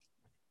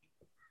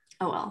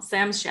Oh well,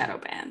 Sam's shadow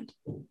banned.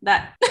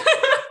 That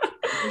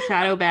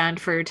shadow banned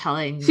for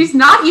telling. She's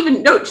not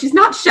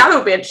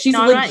shadow banned. She's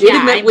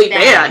legitimately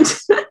banned.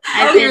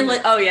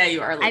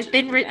 You are.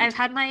 I've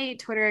had my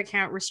Twitter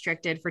account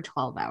restricted for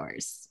 12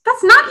 hours.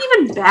 That's not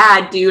even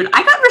bad, dude.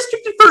 I got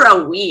restricted for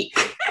a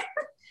week.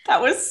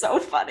 That was so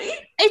funny.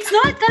 It's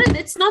not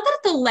that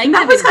the length. And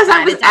that was because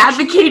I was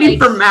advocating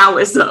for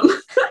Maoism.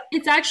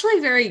 It's actually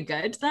very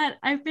good that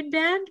I've been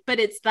banned, but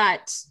it's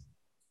that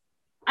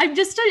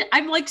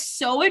I'm like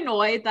so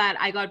annoyed that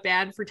I got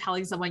banned for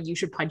telling someone you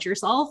should punch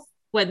yourself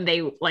when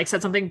they like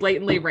said something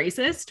blatantly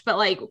racist, but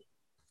like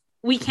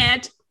we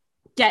can't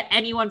get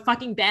anyone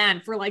fucking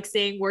banned for like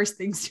saying worse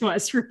things to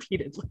us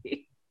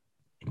repeatedly.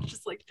 It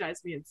just like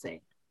drives me insane.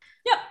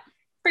 Yep,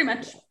 pretty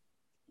much.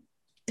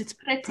 It's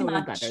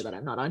probably better that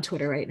I'm not on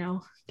Twitter right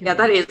now. Yeah,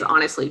 that is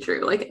honestly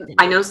true. Like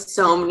I know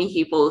so many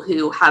people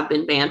who have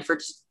been banned for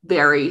just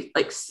very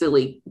like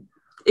silly,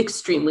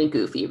 extremely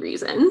goofy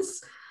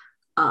reasons.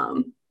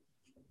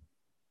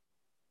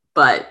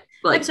 But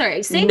like, I'm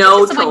sorry, saying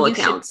no to troll someone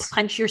accounts. You should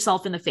punch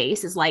yourself in the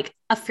face is like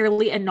a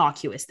fairly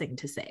innocuous thing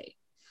to say.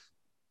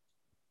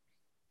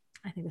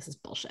 I think this is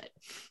bullshit.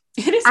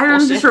 It is.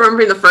 I'm just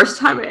remembering the first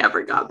time I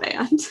ever got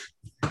banned.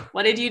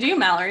 What did you do,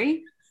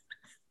 Mallory?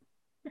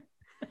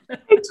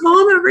 I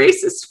told a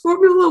racist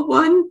Formula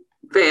One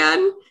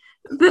fan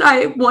that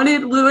I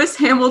wanted Lewis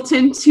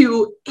Hamilton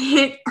to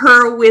hit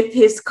her with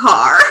his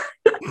car.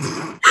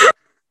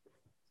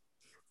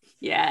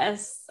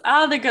 Yes.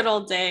 Oh, the good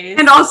old days.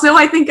 And also,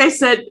 I think I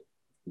said,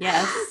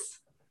 yes,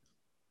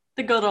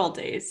 the good old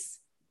days.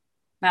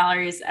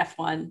 Mallory's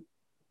F1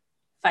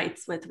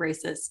 fights with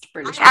racist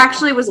British people. I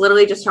actually was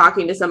literally just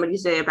talking to somebody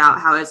today about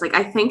how it's like,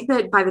 I think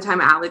that by the time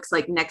Alex,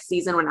 like next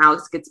season, when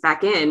Alex gets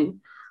back in,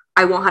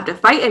 I won't have to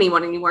fight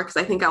anyone anymore because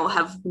I think I will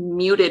have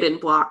muted and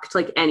blocked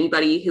like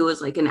anybody who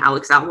was like an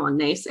Alex Outlaw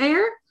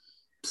naysayer.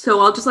 So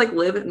I'll just like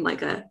live in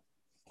like a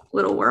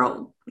little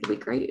world. It'll be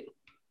great.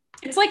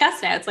 It's like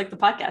us now. It's like the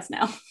podcast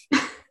now.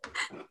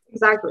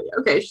 Exactly.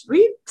 Okay. Should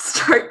we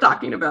start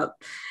talking about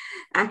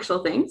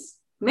actual things?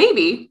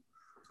 Maybe.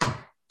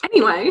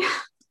 Anyway.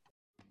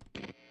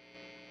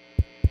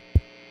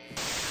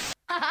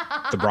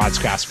 The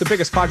Broadcast, the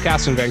biggest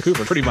podcast in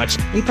Vancouver, pretty much.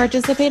 We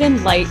participate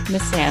in light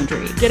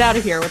misandry. Get out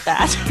of here with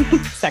that.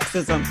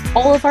 Sexism.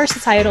 All of our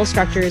societal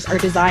structures are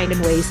designed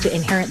in ways to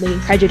inherently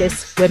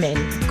prejudice women.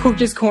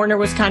 Coach's Corner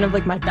was kind of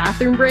like my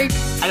bathroom break.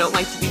 I don't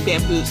like to be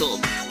bamboozled.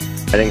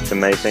 I think it's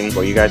amazing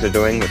what you guys are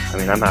doing. I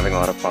mean, I'm having a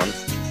lot of fun.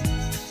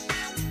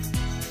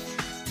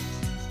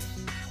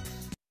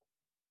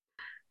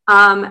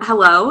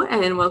 Hello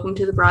and welcome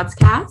to the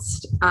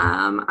Broadcast.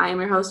 I am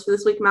your host for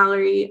this week,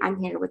 Mallory.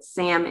 I'm here with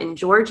Sam in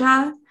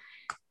Georgia,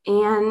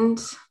 and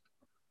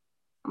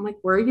I'm like,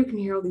 where you can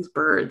hear all these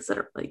birds that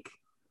are like.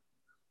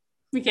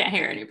 We can't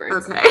hear any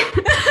birds. Okay.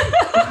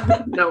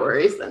 No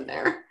worries then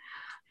there.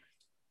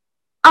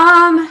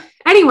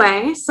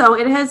 Anyway, so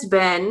it has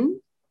been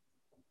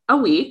a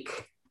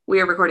week.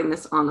 We are recording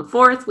this on the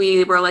 4th.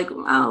 We were like,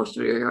 oh,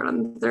 should we record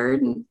on the 3rd?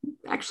 And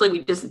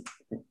actually,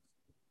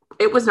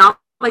 it was not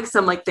like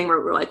some like thing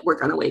where we're like, we're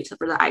going to wait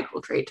for the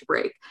Eichel trade to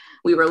break.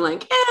 We were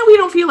like, we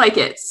don't feel like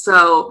it.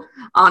 So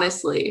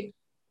honestly,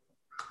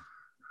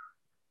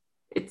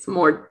 it's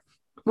more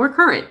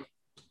current.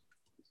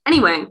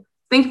 Anyway,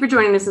 thank you for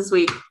joining us this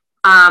week.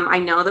 I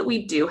know that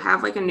we do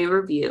have like a new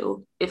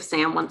review if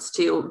Sam wants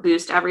to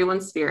boost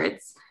everyone's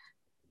spirits,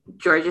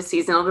 Georgia's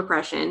Seasonal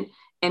Depression,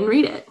 and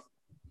read it.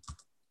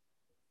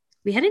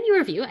 We had a new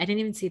review. I didn't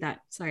even see that.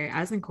 Sorry,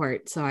 I was in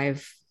court, so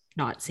I've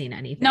not seen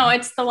anything. No,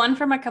 it's the one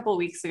from a couple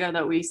weeks ago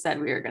that we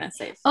said we were going to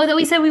save. Oh, that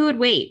we said we would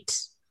wait.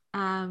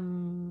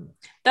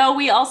 Though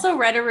we also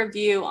read a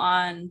review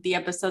on the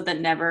episode that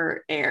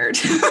never aired.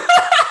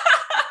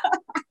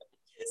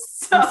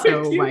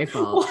 So my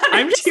fault.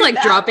 I'm just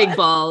like dropping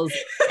balls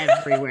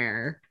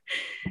everywhere.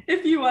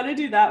 If you want to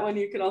do that one,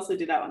 you could also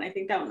do that one. I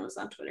think that one was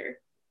on Twitter.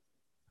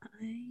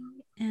 I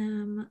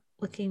am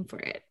looking for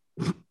it.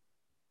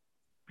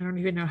 I don't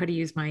even know how to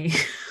use my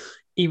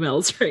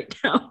emails right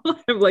now.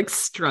 I'm like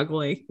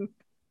struggling.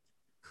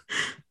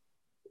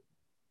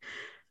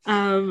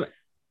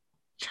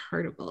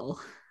 Chartable.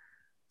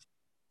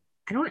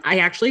 I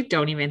actually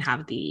don't even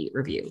have the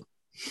review.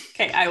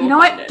 Okay, I will. You know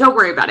what? Don't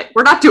worry about it.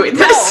 We're not doing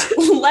this.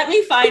 No, let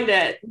me find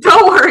it.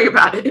 Don't worry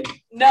about it.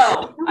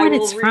 No, I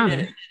will it's read from.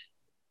 it.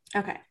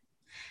 Okay.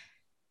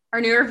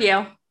 Our new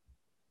review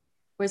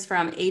was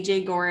from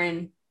AJ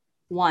Gorin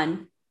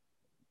 1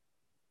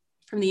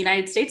 from the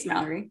United States,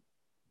 Mallory.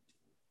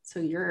 So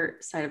your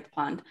side of the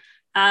pond.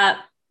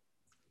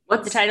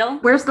 What's the title?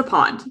 Where's the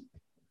pond?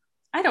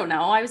 I don't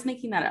know. I was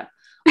making that up.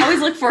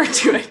 Always look forward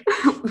to it.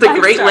 The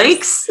Great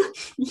Lakes?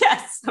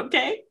 Yes.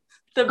 Okay.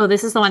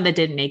 This is the one that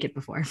didn't make it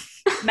before.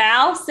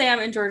 Mal, Sam,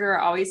 and Georgia are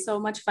always so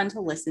much fun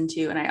to listen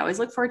to, and I always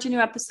look forward to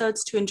new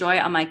episodes to enjoy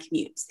on my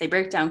commutes. They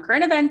break down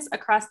current events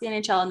across the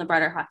NHL and the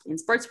broader hockey and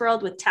sports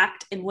world with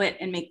tact and wit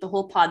and make the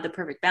whole pod the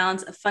perfect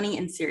balance of funny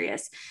and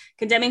serious,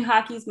 condemning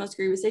hockey's most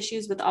grievous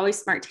issues with always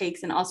smart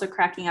takes and also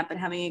cracking up and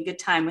having a good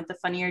time with the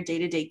funnier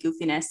day-to-day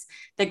goofiness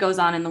that goes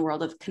on in the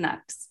world of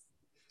Canucks.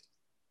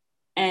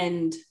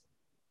 And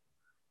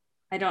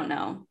I don't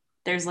know.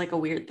 There's like a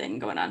weird thing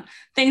going on.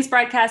 Thanks,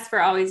 broadcast, for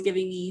always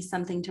giving me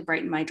something to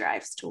brighten my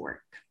drives to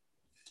work.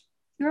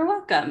 You're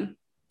welcome,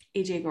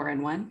 AJ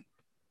Gorin 1.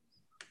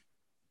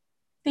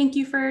 Thank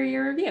you for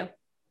your review.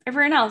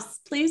 Everyone else,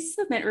 please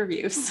submit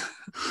reviews.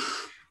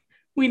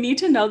 We need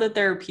to know that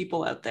there are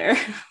people out there.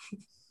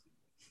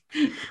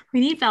 We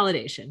need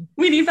validation.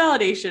 We need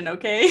validation,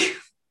 okay?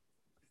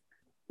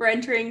 We're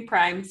entering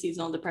prime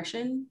seasonal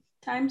depression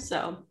time,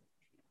 so.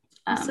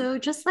 So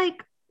just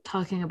like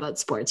talking about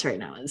sports right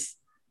now is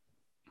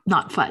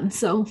not fun,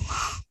 so.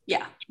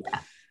 Yeah.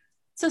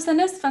 So send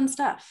us fun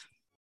stuff.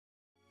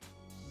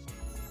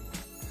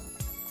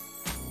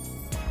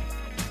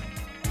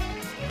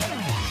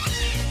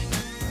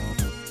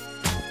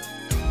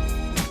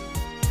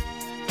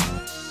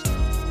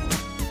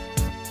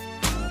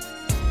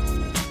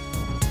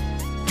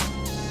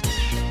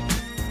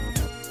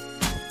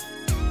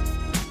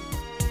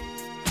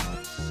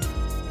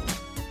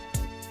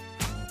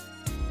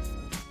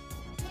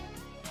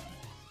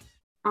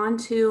 On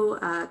to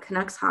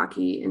Canucks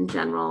hockey in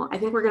general. I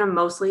think we're going to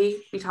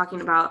mostly be talking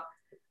about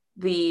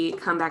the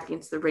comeback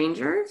against the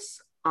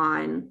Rangers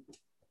on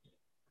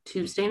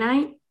Tuesday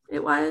night.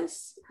 It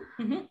was.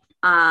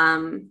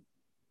 Mm-hmm.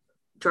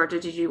 Georgia,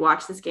 did you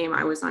watch this game?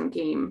 I was on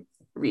game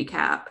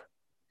recap.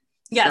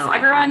 Yes, so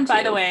everyone,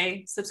 by the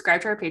way,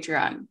 subscribe to our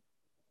Patreon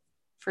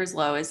for as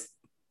low as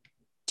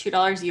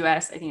 $2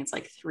 US. I think it's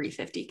like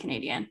 $3.50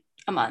 Canadian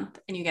a month,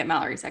 and you get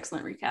Mallory's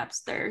excellent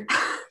recaps there.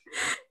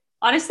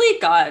 Honestly,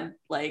 God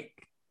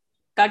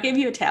gave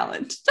you a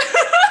talent.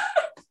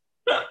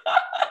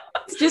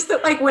 It's just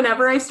that like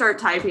whenever I start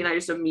typing, I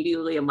just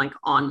immediately am like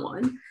on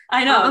one.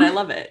 I know, and I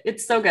love it.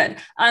 It's so good.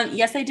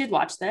 Yes, I did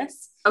watch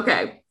this.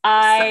 Okay.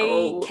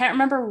 I can't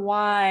remember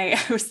why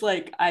I was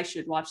like, I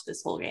should watch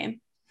this whole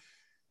game.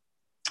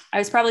 I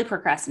was probably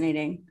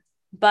procrastinating,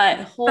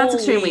 but that's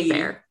extremely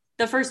fair.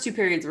 The first two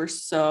periods were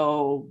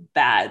so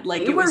bad.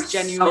 Like it was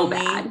genuinely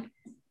so bad.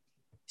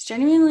 It's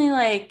genuinely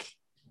like,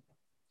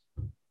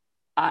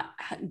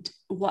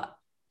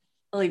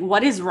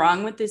 what is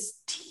wrong with this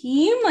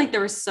team? Like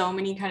there were so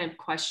many kind of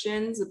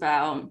questions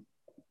about,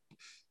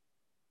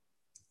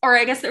 or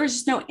I guess there was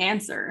just no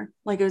answer.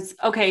 Like it was,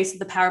 okay, so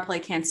the power play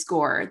can't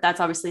score. That's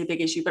obviously a big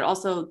issue, but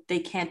also they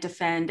can't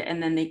defend.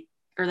 And then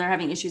they're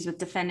having issues with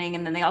defending.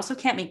 And then they also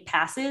can't make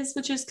passes,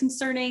 which is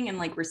concerning, and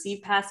like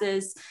receive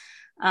passes.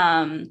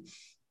 And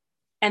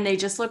they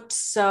just looked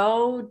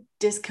so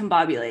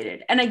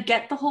discombobulated. And I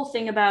get the whole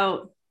thing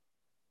about,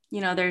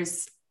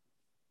 there's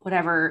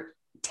whatever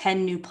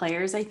 10 new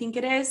players, I think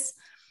it is,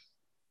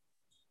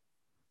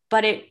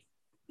 but it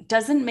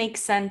doesn't make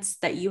sense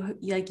that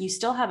you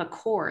still have a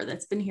core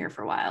that's been here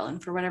for a while,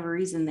 and for whatever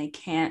reason they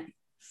can't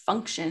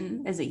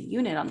function as a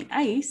unit on the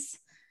ice.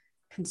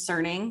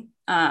 Concerning.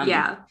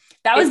 That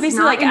was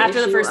basically like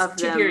after the first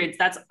two periods.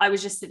 I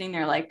was just sitting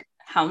there like,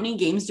 how many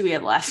games do we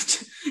have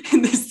left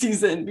in this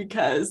season?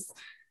 Because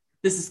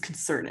this is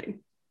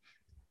concerning.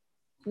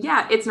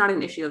 Yeah, it's not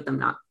an issue of them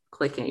not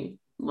clicking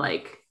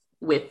like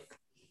with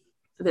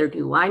their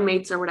new line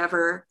mates or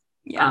whatever.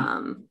 It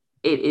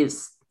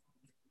is,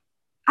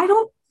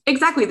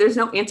 there's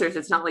no answers.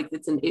 It's not like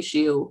it's an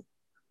issue.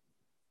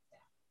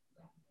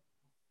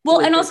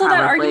 Well, and also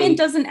that argument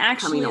doesn't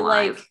actually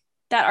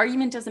that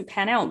argument doesn't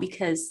pan out,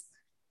 because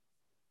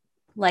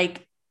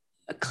like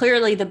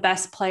clearly the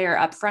best player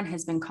up front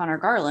has been Connor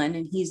Garland,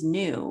 and he's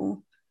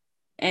new.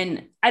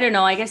 And I don't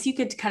know, I guess you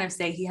could kind of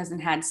say he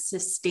hasn't had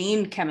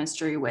sustained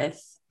chemistry with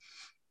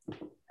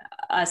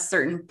a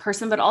certain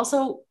person, but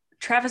also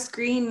Travis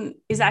Green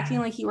is acting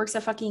like he works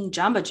at fucking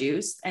Jamba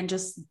Juice and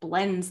just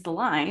blends the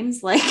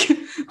lines like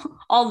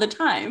all the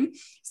time.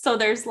 So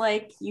there's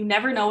like, you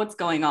never know what's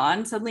going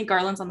on. Suddenly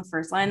Garland's on the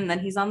first line, and then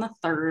he's on the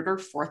third or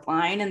fourth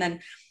line. And then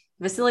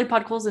Vasily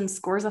Podkolzin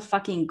scores a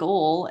fucking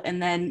goal.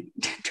 And then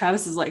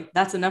Travis is like,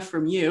 that's enough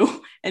from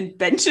you, and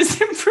benches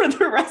him for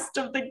the rest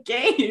of the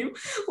game.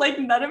 Like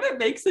none of it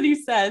makes any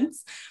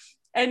sense.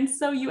 And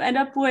so you end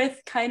up with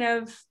kind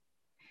of,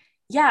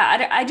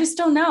 I just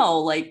don't know.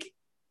 Like,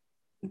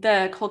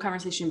 the whole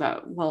conversation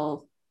about,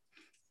 well,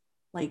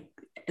 like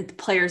the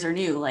players are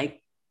new,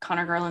 like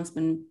Connor Garland's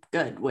been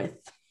good with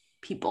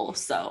people.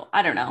 So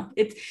I don't know.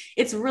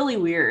 It's really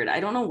weird.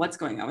 I don't know what's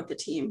going on with the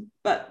team,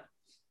 but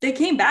they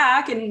came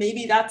back, and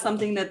maybe that's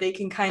something that they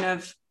can kind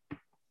of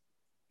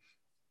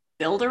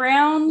build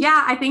around.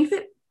 Yeah, I think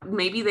that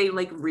maybe they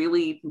like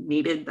really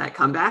needed that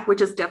comeback, which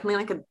is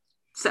definitely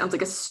sounds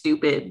like a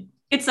stupid,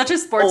 it's such a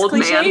sports old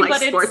cliche, man, like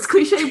but sports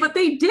cliche, but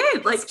they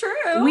did. Like, it's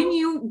true. When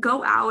you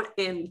go out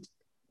and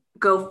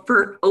go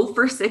for 0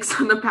 for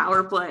 6 on the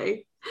power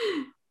play,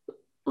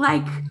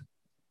 like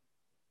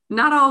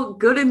not all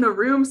good in the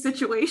room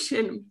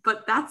situation,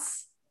 but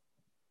that's,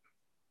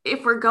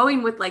 if we're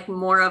going with like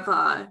more of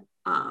a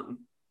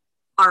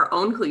our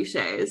own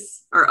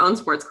cliches, our own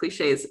sports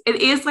cliches,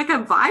 it is like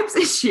a vibes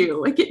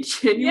issue. Like it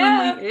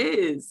genuinely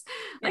is.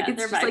 Like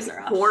it's just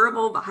like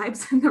horrible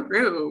vibes in the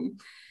room,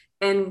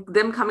 and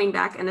them coming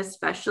back, and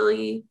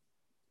especially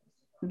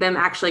them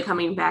actually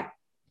coming back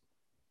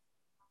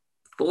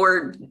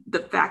for the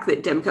fact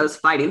that Demko's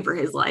fighting for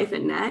his life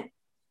in net,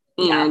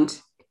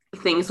 and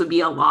things would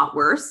be a lot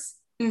worse,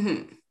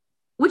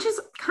 which is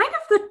kind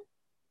of the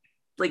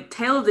like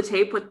tail of the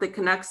tape with the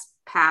Canucks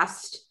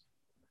past.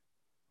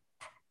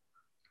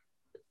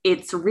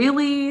 It's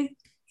really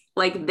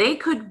like they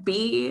could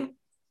be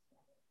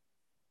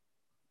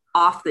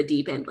off the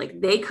deep end. Like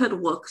they could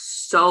look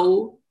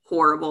so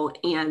horrible,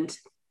 and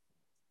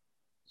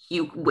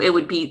it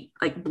would be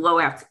like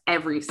blowouts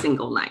every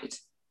single night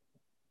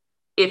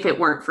if it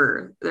weren't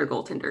for their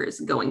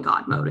goaltenders going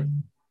God mode.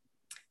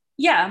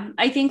 Yeah,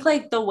 I think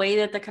like the way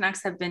that the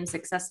Canucks have been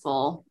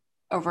successful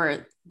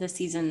over the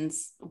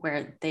seasons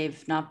where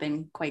they've not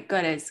been quite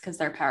good is because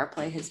their power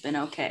play has been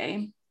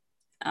okay.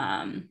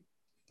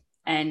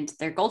 And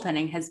their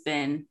goaltending has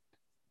been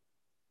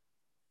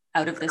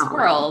out of this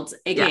world,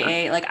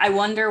 aka like I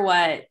wonder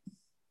what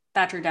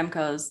Thatcher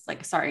Demko's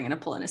like, sorry, I'm gonna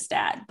pull in a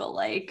stat, but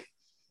like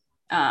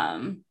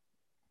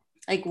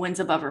wins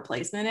above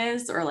replacement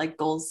is, or like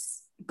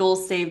goals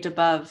saved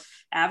above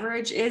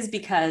average is,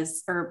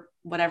 because, or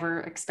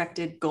whatever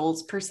expected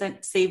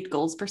saved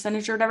goals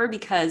percentage or whatever,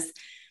 because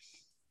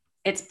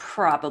it's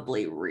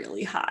probably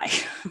really high.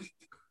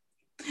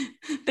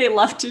 They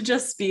love to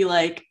just be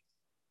like,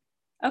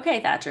 okay,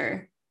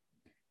 Thatcher,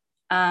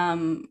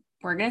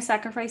 we're going to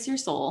sacrifice your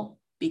soul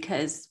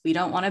because we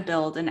don't want to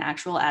build an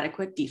actual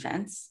adequate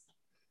defense.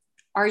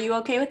 Are you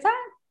okay with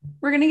that?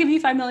 We're going to give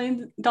you $5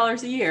 million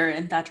a year.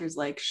 And Thatcher's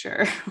like,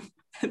 sure.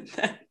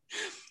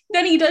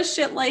 Then he does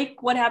shit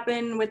like what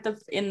happened with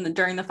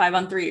during the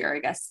 5-on-3, or I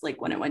guess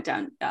like when it went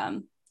down,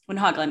 when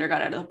Hoglander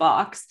got out of the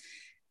box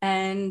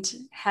and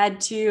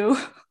had to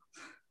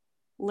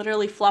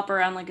literally flop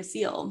around like a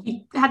seal.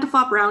 He had to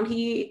flop around.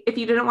 If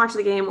you didn't watch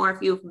the game, or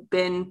if you've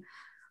been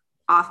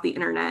off the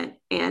internet,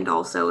 and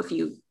also if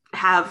you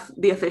have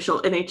the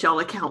official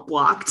NHL account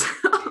blocked,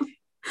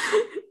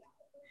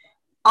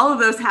 all of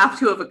those have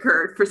to have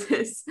occurred for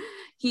this.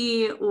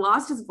 He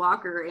lost his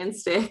blocker and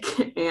stick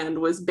and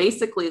was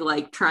basically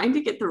like trying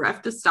to get the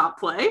ref to stop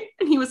play.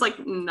 And he was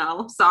like,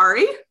 no,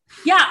 sorry.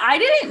 Yeah, I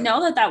didn't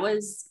know that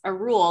was a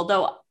rule,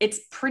 though it's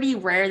pretty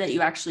rare that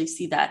you actually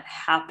see that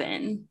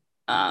happen,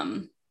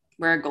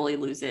 where a goalie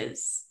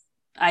loses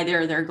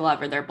either their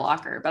glove or their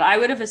blocker. But I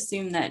would have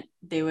assumed that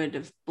they would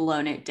have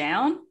blown it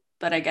down,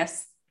 but I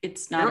guess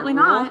it's not Apparently a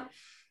rule. not.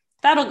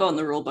 That'll go in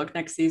the rule book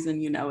next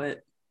season, you know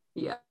it.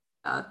 Yeah.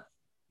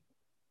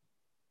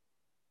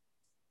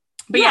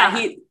 But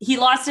yeah, he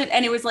lost it,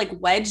 and it was like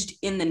wedged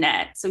in the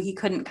net, so he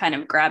couldn't kind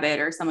of grab it,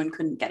 or someone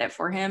couldn't get it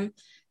for him.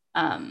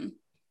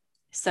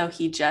 So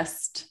he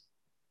just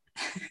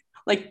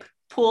like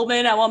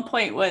Pullman at one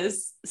point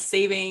was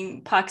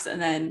saving pucks, and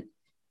then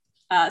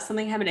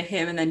something happened to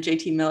him, and then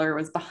JT Miller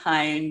was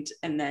behind,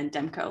 and then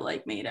Demko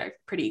like made a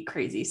pretty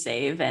crazy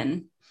save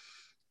and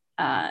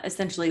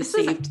essentially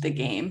saved the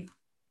game.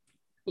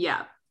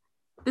 Yeah.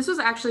 This was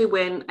actually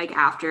when, like,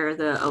 after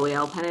the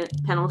OEL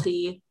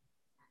penalty,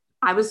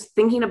 I was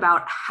thinking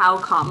about how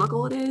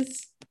comical it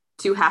is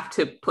to have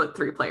to put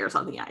 3 players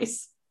on the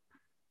ice.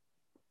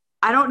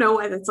 I don't know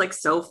why that's like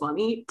so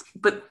funny,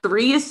 but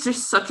 3 is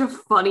just such a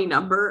funny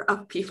number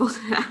of people to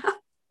have.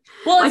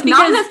 Well, it's like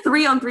not in a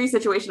 3-on-3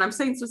 situation. I'm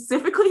saying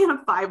specifically in a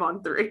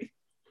 5-on-3.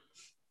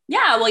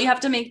 Yeah, well, you have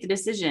to make the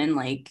decision.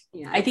 Like,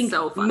 yeah, I think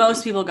so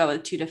most people go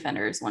with 2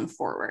 defenders, 1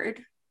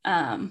 forward.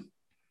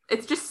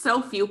 It's just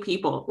so few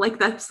people. Like,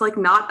 that's like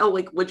not a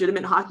like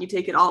legitimate hockey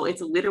take at all.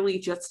 It's literally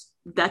just,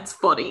 that's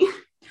funny.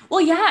 Well,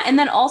 yeah. And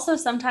then also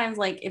sometimes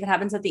like if it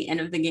happens at the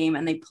end of the game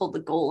and they pull the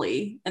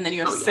goalie and then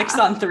you have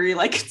 6-on-3,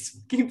 like it's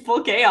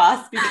full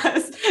chaos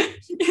because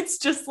it's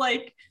just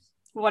like,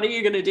 what are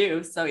you going to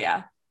do? So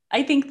yeah,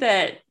 I think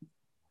that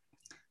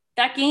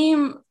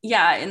game,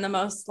 yeah, in the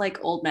most like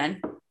old men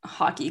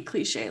hockey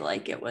cliche,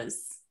 like it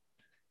was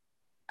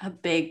a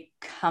big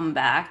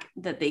comeback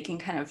that they can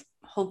kind of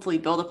hopefully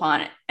build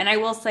upon. And I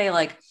will say,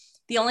 like,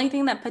 the only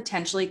thing that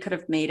potentially could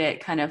have made it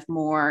kind of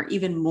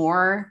even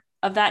more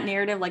of that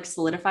narrative like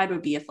solidified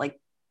would be if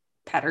like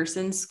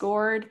Pettersson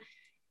scored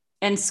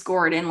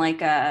in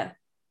like a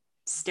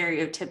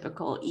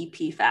stereotypical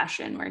EP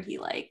fashion where he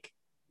like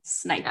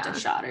sniped a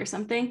shot or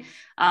something.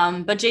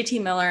 But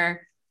JT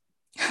Miller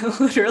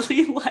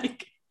literally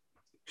like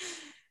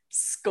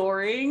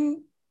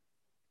scoring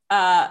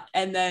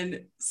and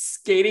then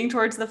skating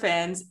towards the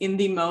fans in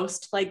the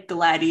most like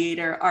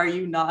gladiator, are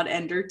you not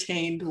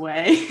entertained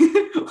way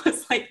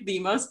was like the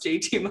most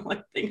JT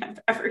Miller thing I've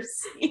ever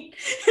seen.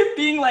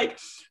 Being like,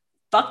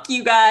 fuck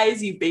you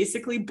guys, you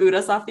basically booed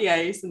us off the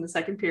ice in the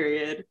second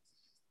period.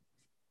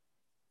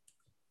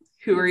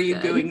 Who are you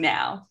booing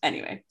now?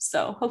 Anyway,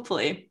 so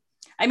hopefully,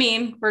 I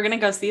mean, we're going to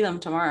go see them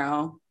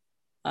tomorrow.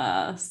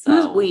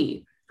 Who's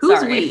we?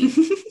 Who's we?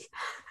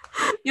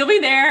 You'll be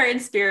there in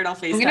spirit. I'll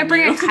face. I'm going to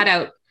bring a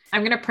cutout.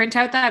 I'm going to print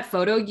out that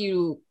photo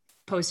you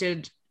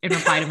posted in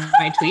reply to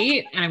my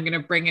tweet, and I'm going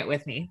to bring it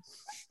with me.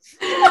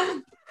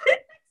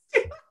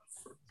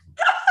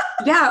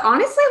 Yeah,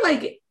 honestly,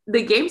 like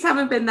the games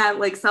haven't been that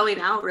like selling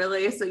out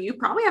really, so you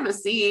probably have a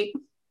seat.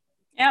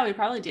 Yeah, we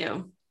probably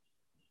do.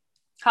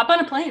 Hop on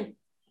a plane.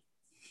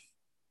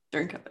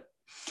 during COVID.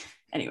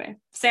 Anyway,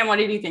 Sam, what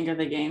did you think of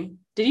the game?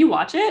 Did you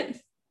watch it?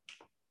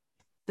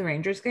 The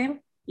Rangers game?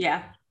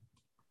 Yeah.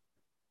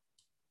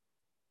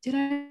 Did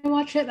I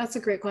watch it? That's a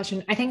great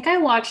question. I think I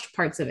watched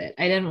parts of it.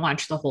 I didn't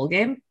watch the whole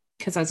game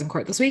because I was in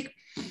court this week.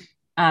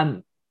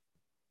 I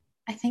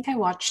think I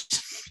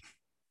watched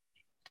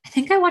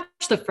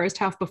the first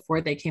half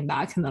before they came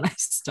back and then I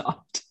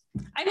stopped.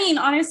 I mean,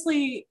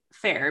 honestly,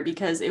 fair,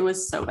 because it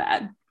was so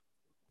bad.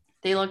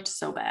 They looked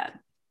so bad.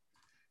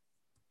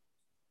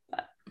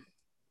 But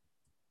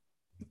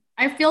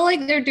I feel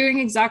like they're doing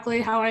exactly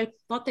how I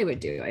thought they would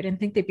do. I didn't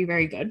think they'd be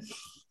very good.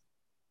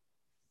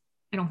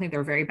 I don't think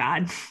they're very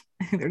bad.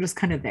 I think they're just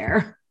kind of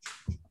there.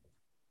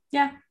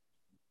 Yeah,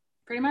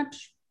 pretty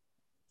much.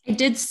 I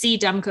did see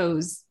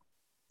Demko's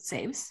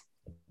saves.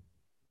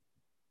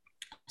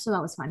 So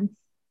that was fun.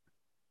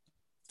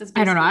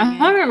 I don't know. I'm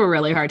having a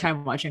really hard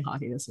time watching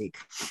hockey this week.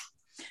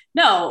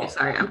 No. Okay,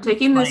 sorry, I'm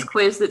taking this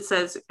quiz that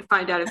says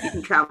find out if you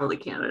can travel to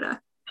Canada.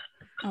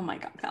 Oh my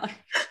God, Valerie.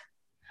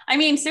 I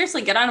mean,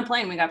 seriously, get on a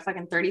plane. We got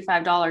fucking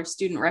 $35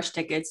 student rush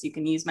tickets. You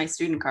can use my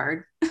student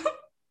card.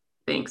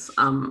 Thanks.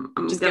 I'm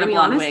Just gonna get a be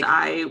blonde honest. wig.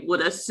 I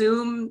would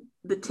assume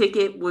the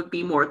ticket would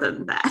be more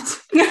than that.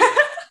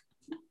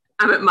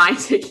 I'm at my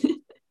ticket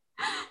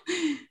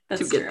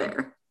That's to get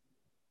true.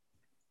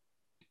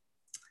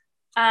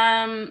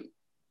 there.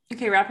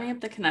 Okay, wrapping up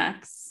the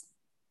Canucks.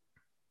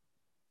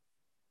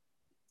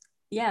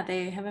 Yeah,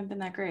 they haven't been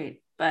that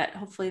great, but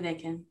hopefully they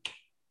can,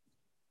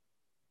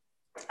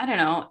 I don't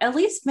know, at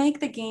least make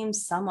the game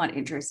somewhat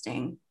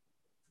interesting.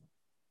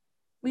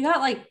 We got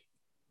like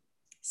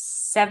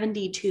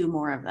 72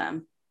 more of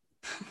them.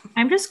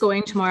 I'm just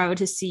going tomorrow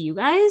to see you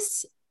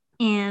guys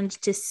and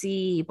to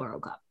see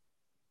World Cup.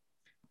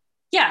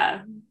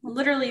 Yeah,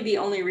 literally the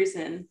only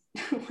reason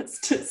was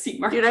to see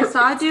Mark. Dude, I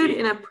saw a dude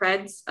in a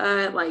Preds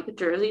like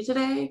jersey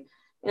today,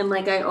 and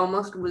like I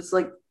almost was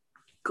like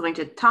going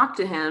to talk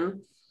to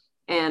him,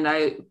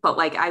 but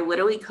I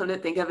literally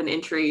couldn't think of an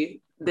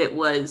entry that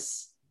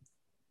was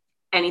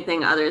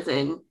anything other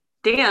than,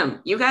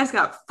 damn, you guys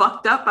got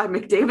fucked up by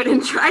McDavid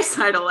and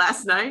Draisaitl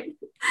last night.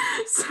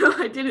 So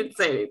I didn't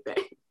say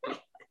anything.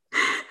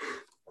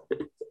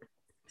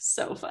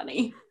 So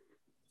funny.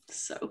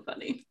 So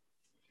funny.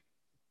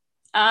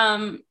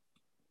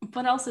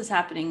 What else is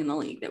happening in the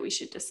league that we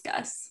should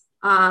discuss?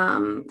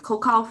 Cole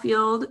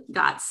Caulfield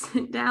got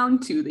sent down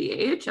to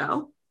the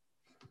AHL.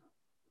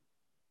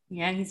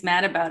 Yeah, he's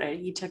mad about it.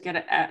 He took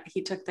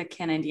the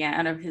Canadien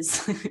out of his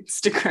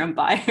Instagram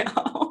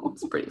bio.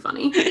 It's pretty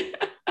funny.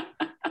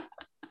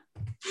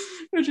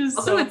 Which is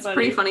also, so it's funny.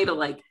 pretty funny to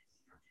like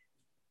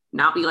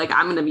not be like,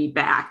 I'm gonna be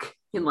back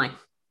in like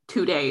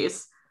 2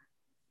 days.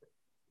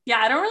 Yeah,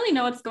 I don't really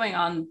know what's going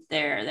on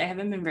there. They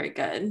haven't been very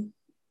good.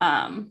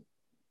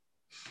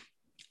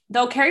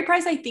 Though Carey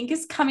Price, I think,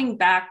 is coming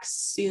back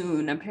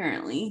soon,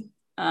 apparently.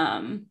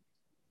 Who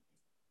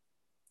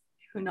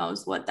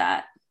knows what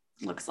that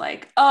looks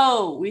like.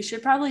 Oh, we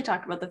should probably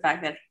talk about the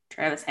fact that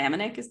Travis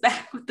Hamonic is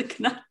back with the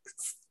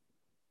Canucks.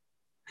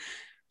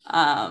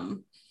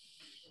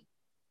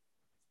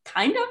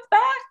 Kind of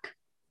back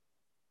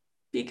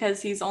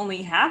because he's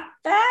only half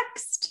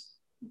vaxxed,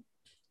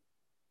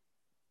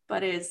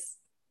 but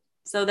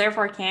so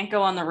therefore can't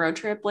go on the road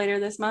trip later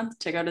this month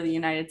to go to the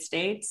United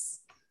States.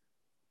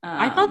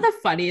 I thought the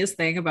funniest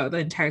thing about the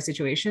entire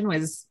situation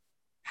was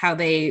how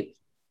they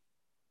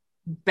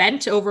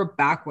bent over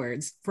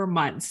backwards for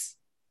months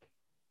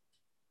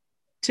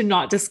to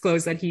not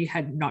disclose that he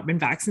had not been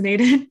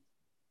vaccinated.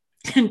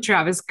 And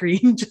Travis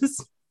Green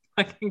just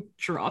fucking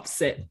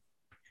drops it.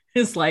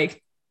 It's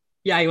like,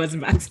 yeah, he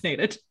wasn't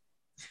vaccinated.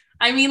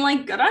 I mean,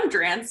 like, good on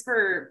Drance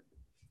for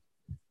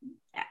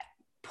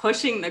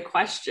pushing the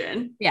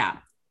question. Yeah.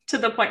 To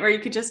the point where you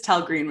could just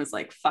tell Green was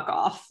like, fuck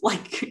off.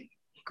 Like,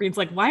 Green's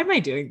like, why am I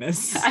doing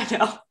this? I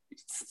know.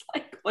 It's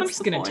like, I'm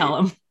just going to tell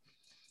him.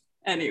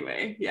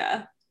 Anyway,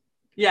 yeah.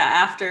 Yeah,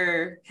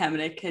 after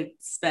Hamonic had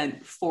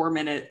spent 4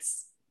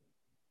 minutes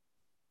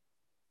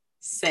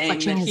saying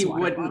that he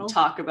wouldn't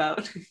talk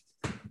about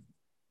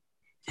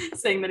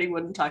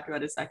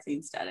his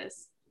vaccine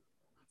status.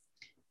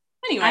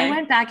 Anyway. I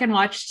went back and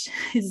watched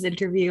his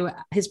interview,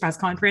 his press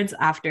conference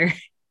after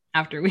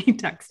we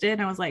texted.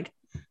 And I was like,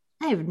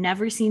 I have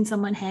never seen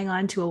someone hang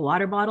on to a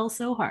water bottle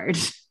so hard.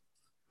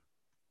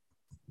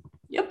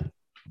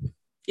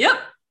 Yep.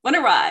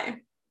 Wonder why.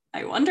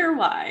 I wonder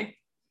why.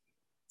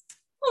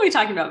 We'll be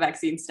talking about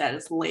vaccine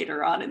status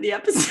later on in the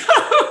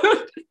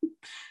episode.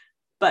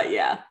 But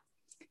yeah,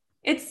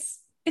 it's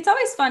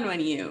always fun when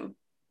you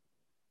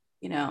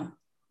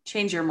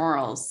change your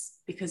morals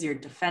because your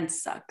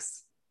defense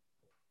sucks.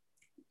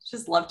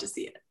 Just love to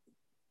see it.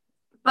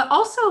 But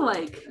also,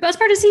 like, the best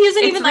part is he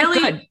isn't even really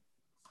that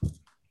good.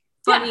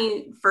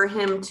 Funny for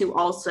him to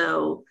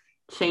also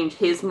change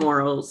his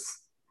morals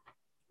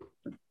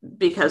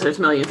because there's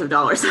millions of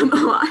dollars on the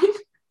line.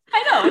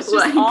 I know, it's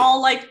just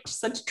all like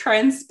such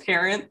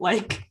transparent,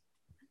 like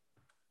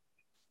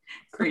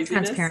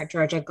craziness. Transparent,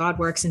 Georgia. God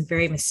works in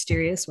very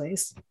mysterious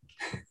ways.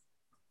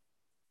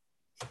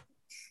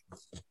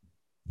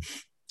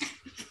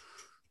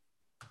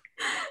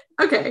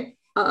 Okay.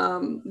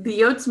 The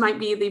Yotes might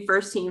be the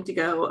first team to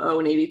go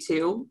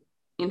 0-82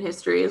 in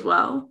history as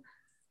well.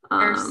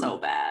 They're so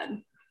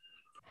bad.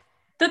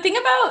 The thing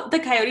about the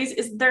Coyotes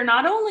is they're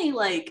not only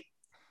like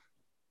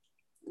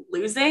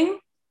losing,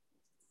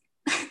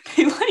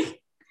 they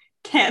like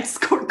can't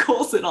score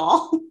goals at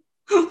all.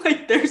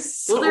 Like they're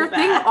so well, their bad.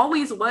 thing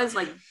always was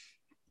like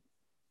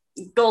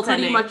goaltending.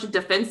 Pretty much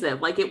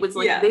defensive. Like it was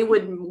like Yeah. they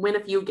would win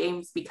a few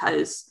games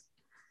because.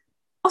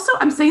 Also,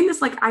 I'm saying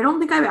this like I don't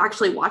think I've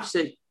actually watched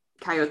a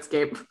Coyotes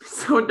game,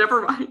 so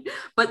never mind.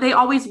 But they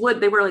always would.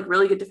 They were like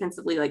really good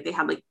defensively. Like they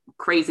had like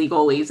crazy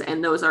goalies,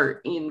 and those are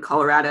in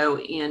Colorado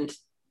and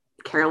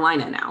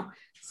Carolina now.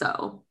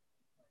 So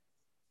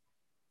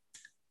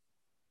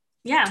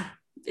yeah,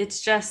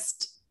 it's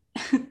just.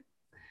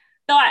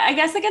 Though I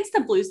guess against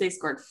the Blues they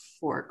scored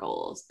 4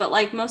 goals, but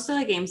like most of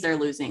the games they're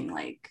losing,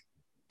 like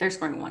they're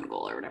scoring 1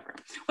 goal or whatever.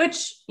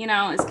 Which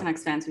as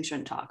Canucks fans we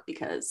shouldn't talk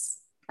because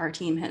our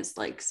team has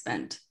like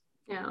spent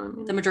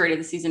the majority of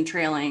the season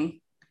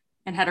trailing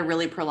and had a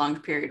really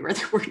prolonged period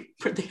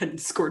where they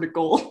hadn't scored a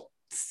goal.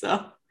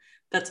 So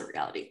that's a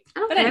reality.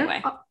 But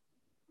anyway.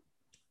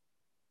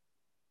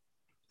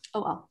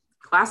 Oh well.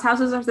 Glass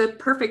houses are the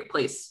perfect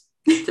place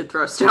to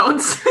throw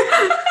stones.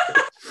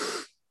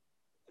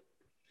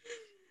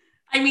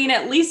 I mean,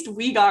 at least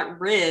we got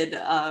rid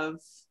of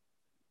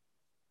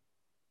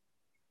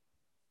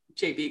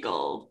Jay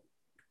Beagle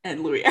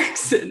and Louis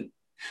Eriksson.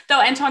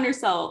 Though Anton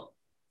Ursel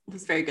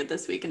was very good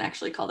this week and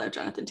actually called out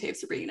Jonathan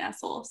Toews for being an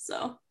asshole.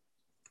 So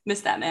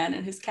miss that man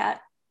and his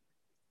cat.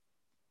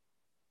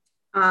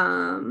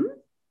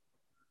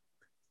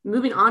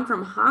 Moving on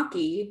from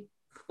hockey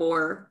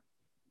for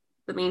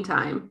the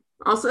meantime.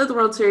 Also, the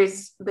World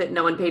Series that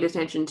no one paid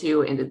attention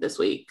to ended this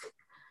week.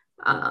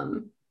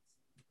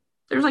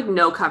 There's like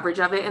no coverage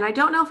of it. And I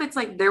don't know if it's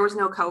like there was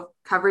no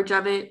coverage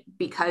of it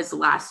because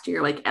last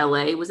year, like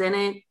LA was in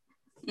it.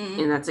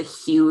 And that's a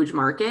huge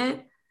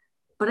market.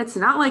 But it's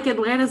not like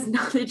Atlanta's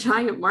not a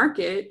giant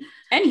market.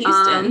 And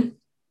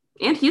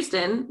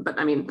Houston. But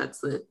I mean, that's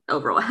the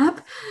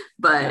overlap.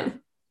 But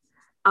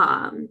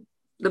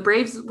the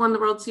Braves won the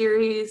World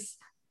Series,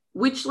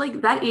 which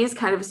like that is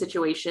kind of a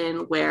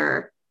situation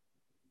where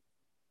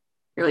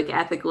you're like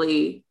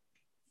ethically.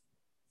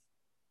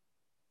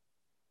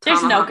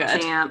 There's no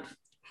good. Champ,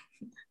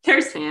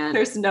 there's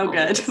no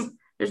good.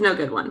 There's no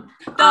good one.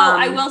 Though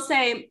I will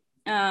say,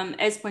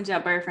 as pointed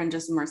out by our friend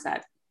Justin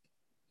Morissette,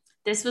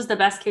 this was the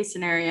best case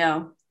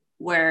scenario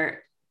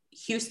where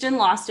Houston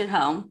lost at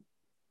home.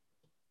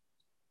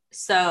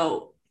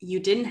 So you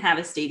didn't have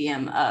a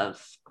stadium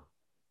of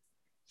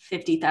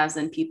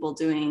 50,000 people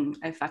doing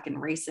a fucking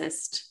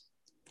racist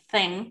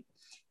thing.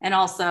 And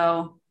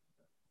also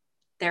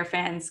their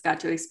fans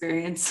got to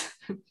experience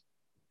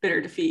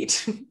bitter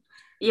defeat.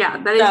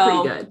 Yeah, that is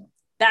pretty good.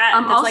 That's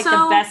also, like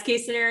the best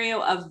case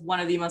scenario of one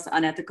of the most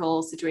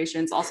unethical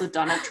situations. Also,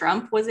 Donald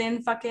Trump was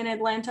in fucking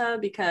Atlanta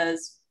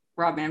because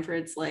Rob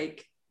Manfred's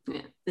like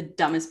the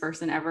dumbest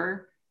person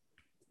ever.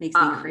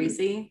 Makes me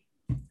crazy.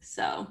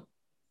 So,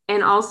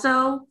 and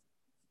also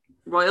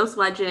Royals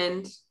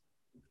legend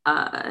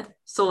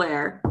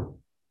Soler.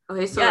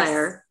 Jorge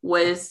Soler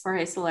was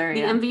Jorge Soler,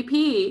 the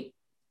MVP,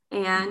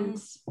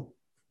 and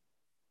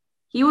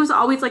he was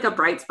always like a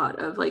bright spot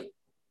of like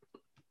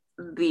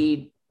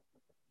the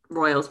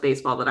Royals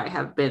baseball that I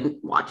have been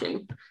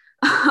watching.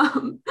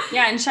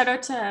 And shout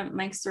out to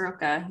Mike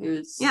Soroka,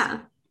 who's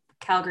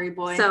Calgary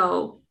boy.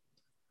 So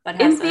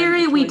in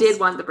theory, we did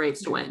want the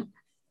Braves to win.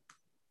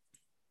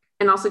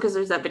 And also because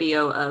there's that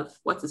video of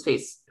what's his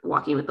face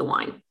walking with the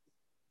wine.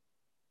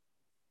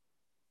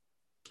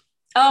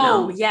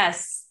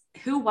 Yes.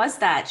 Who was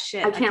that?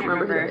 Shit. I can't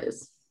remember who it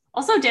is.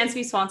 Also,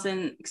 Dansby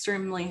Swanson,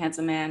 extremely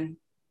handsome man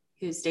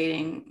who's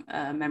dating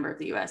a member of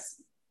the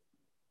U.S.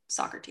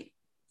 soccer team.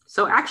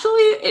 So actually,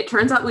 it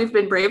turns out we've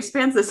been Braves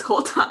fans this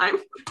whole time.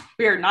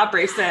 We are not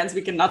Braves fans.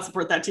 We cannot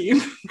support that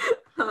team.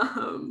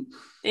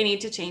 They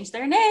need to change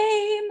their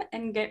name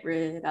and get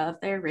rid of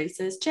their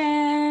racist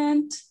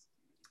chant.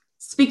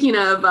 Speaking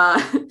of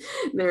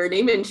their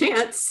name and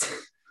chants,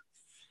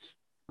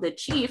 the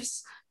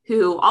Chiefs,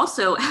 who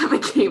also have a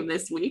game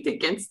this week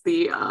against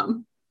the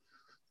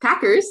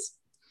Packers.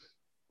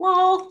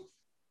 Well,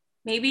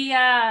 maybe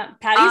Patty's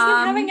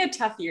been having a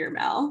tough year,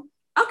 Mel.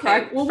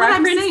 Okay, well, what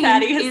I'm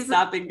saying is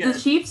not been good. The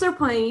Chiefs are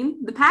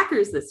playing the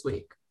Packers this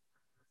week.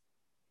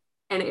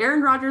 And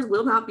Aaron Rodgers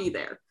will not be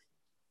there.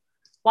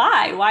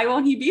 Why? Why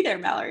won't he be there,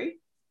 Mallory?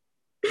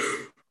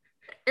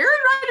 Aaron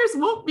Rodgers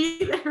won't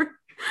be there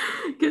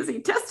because he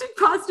tested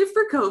positive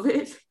for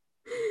COVID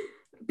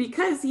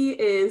because he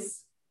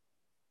is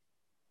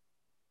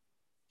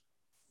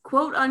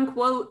quote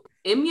unquote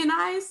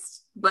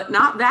immunized, but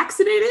not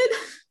vaccinated.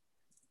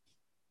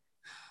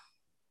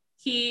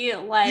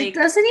 It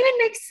doesn't even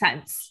make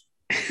sense.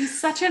 He's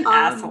such an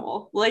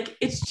asshole. Like,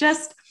 it's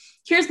just,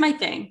 here's my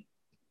thing.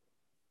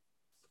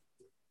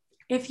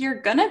 If you're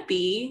gonna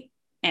be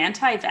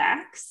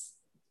anti-vax,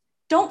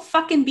 don't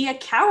fucking be a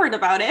coward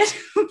about it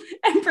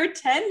and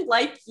pretend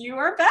like you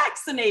are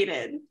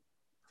vaccinated.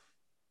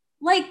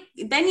 like,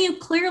 then you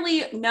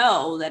clearly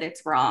know that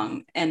it's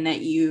wrong and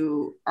that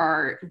you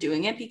are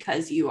doing it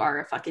because you are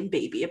a fucking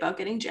baby about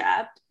getting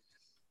jabbed.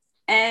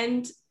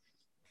 And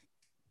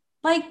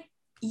like,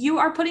 you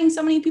are putting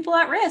so many people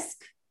at risk.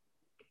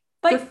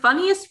 But the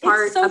funniest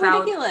part so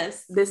about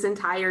ridiculous. This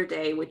entire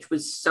day, which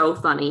was so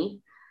funny,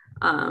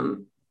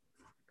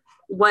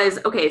 was,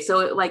 okay, so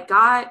it like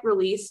got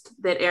released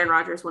that Aaron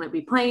Rodgers wouldn't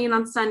be playing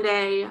on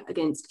Sunday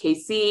against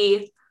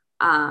KC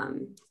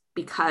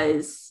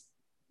because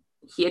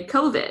he had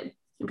COVID.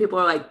 And people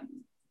are like,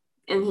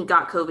 and he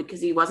got COVID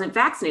because he wasn't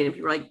vaccinated.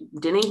 People were like,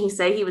 didn't he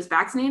say he was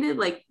vaccinated?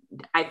 Like,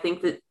 I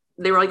think that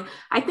they were like,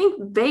 I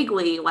think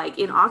vaguely, like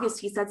in August,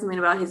 he said something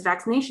about his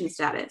vaccination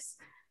status.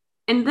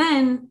 And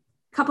then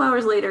a couple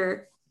hours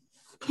later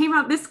came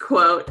out this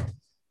quote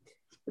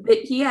that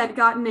he had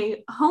gotten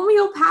a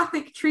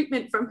homeopathic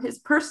treatment from his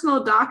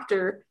personal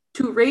doctor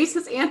to raise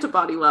his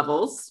antibody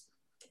levels,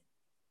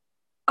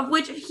 of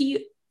which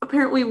he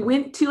apparently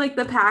went to like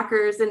the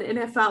Packers and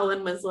NFL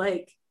and was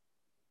like,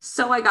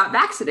 so I got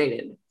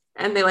vaccinated.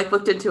 And they like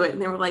looked into it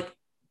and they were like,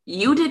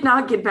 you did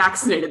not get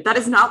vaccinated. That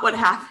is not what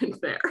happened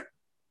there.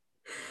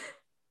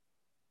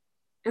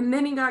 And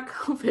then he got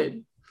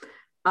COVID.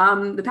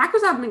 The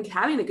Packers have been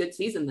having a good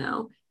season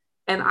though.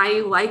 And I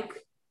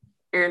like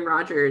Aaron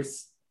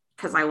Rodgers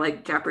because I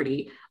like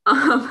Jeopardy.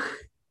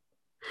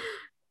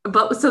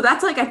 But so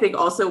that's like, I think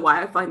also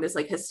why I find this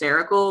like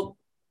hysterical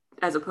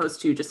as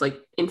opposed to just like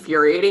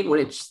infuriating when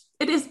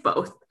it is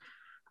both.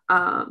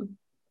 But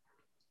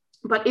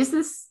is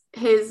this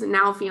his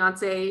now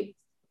fiance,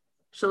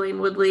 Shailene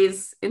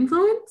Woodley's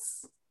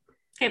influence?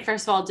 Okay,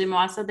 first of all,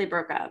 Dumois said they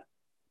broke up.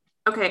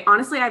 Okay,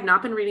 honestly, I've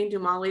not been reading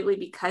Dumois lately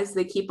because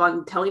they keep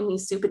on telling me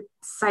stupid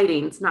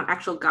sightings, not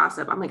actual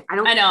gossip. I'm like, I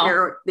know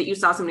care that you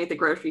saw somebody at the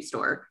grocery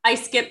store. I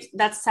skipped.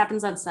 That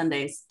happens on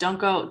Sundays. Don't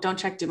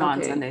check Dumois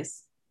on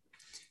Sundays.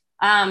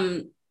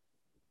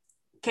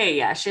 Okay,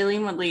 yeah,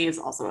 Shailene Woodley is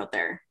also out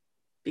there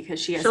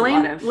because she has Shailene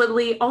a lot of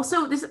Woodley.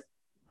 Also, this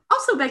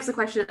also begs the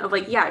question of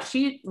like, yeah,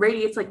 she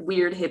radiates like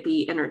weird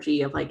hippie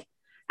energy of like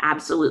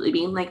absolutely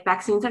being like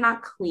vaccines are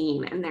not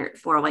clean and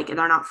therefore like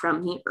they're not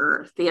from the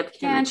earth. They have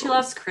chemicals. Yeah, and she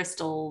loves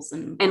crystals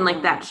and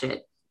like that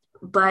shit.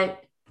 But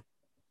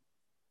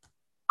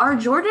are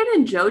Jordan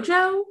and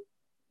JoJo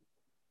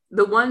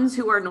the ones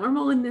who are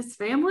normal in this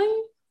family?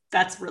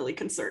 That's really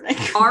concerning.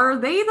 Are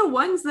they the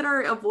ones that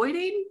are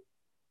avoiding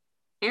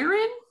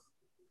Aaron?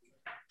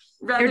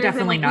 They're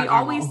definitely not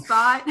normal. We always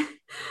thought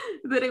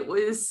that it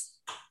was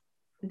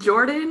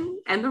Jordan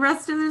and the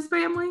rest of his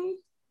family.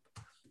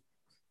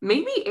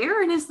 Maybe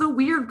Aaron is the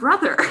weird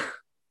brother.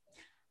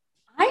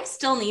 I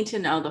still need to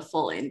know the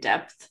full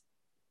in-depth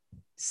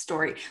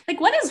story. Like,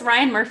 when is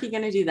Ryan Murphy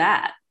going to do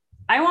that?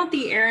 I want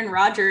the Aaron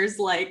Rodgers,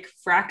 like,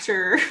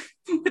 fracture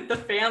with the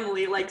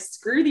family. Like,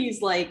 screw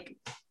these, like,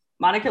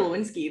 Monica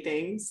Lewinsky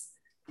things.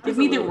 Give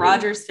me the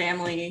Rodgers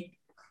family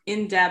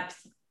in-depth,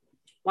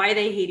 why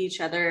they hate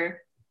each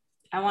other.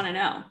 I want to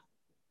know.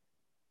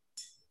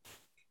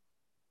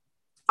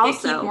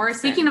 Also,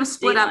 speaking of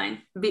split up,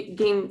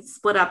 being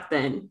split up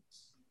then,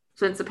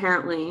 since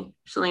apparently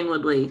Shailene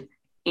Woodley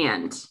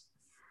and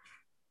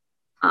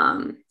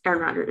Aaron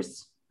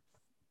Rodgers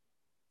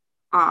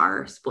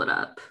are split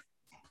up.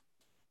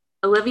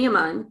 Olivia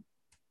Munn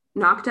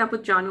knocked up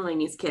with John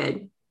Mulaney's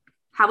kid.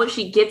 How about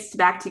she gets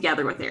back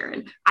together with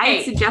Aaron? I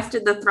had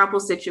suggested the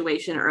throuple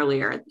situation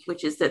earlier,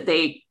 which is that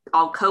they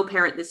all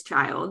co-parent this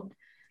child,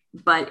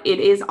 but it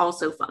is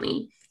also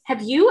funny.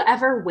 Have you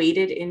ever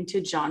waded into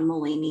John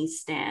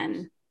Mulaney's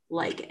stan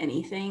like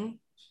anything?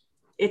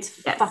 It's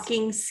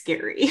fucking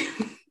scary.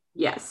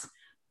 Yes.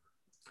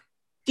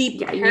 The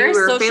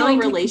parasocial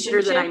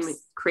relationships that I'm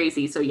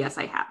crazy, so yes,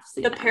 I have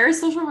seen the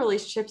parasocial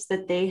relationships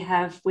that they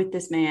have with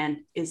this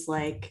man is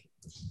like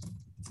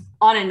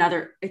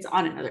it's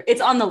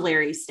on the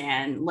Larry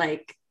Stan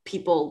like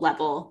people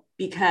level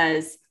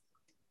because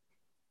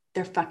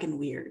they're fucking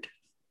weird.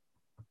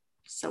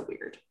 So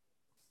weird.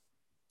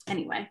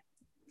 Anyway,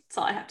 that's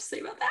all I have to say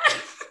about that.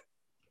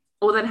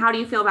 Well, then how do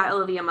you feel about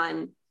Olivia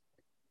Munn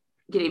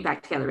getting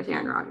back together with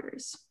Aaron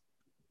Rodgers?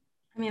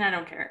 I mean, I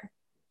don't care.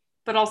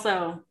 But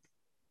also...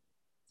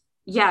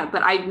 Yeah,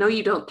 but I know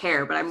you don't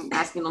care, but I'm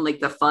asking on like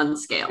the fun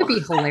scale. It'd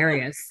be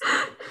hilarious.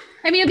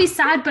 I mean, it'd be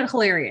sad, but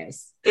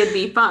hilarious. It'd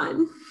be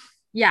fun.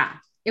 Yeah,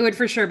 it would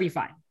for sure be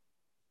fun.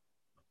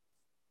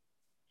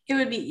 It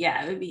would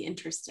be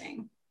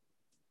interesting.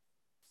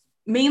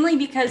 Mainly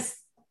because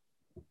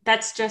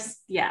that's just,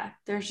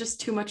 there's just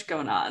too much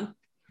going on.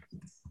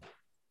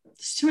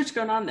 There's too much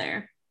going on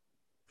there.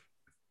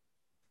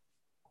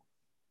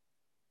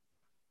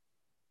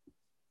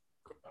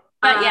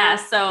 But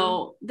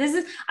so this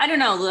is, I don't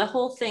know, the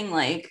whole thing,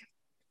 like,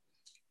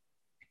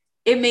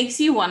 it makes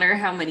you wonder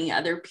how many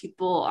other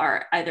people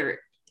are either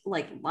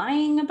like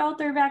lying about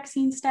their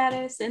vaccine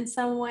status in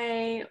some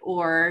way,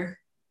 or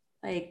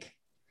like,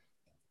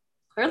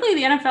 clearly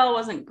the NFL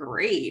wasn't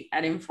great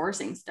at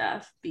enforcing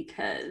stuff,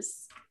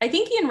 because I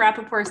think Ian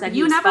Rappaport said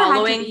he was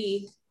following.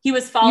 You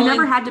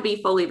never had to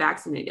be fully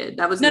vaccinated.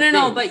 That was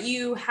no, but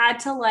you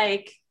had to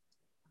like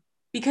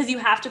because you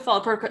have to follow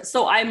protocol.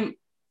 So I'm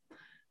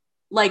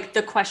like,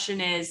 the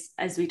question is,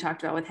 as we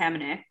talked about with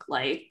Hamonic,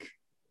 like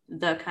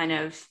the kind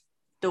of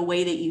the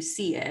way that you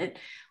see it,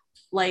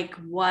 like,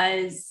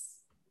 was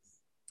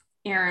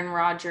Aaron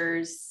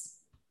Rodgers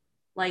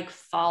like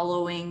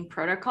following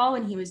protocol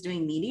when he was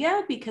doing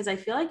media? Because I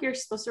feel like you're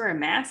supposed to wear a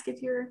mask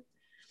if you're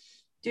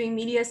doing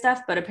media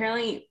stuff, but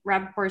apparently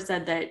Rappaport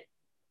said that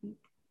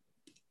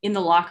in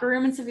the locker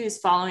room and stuff he was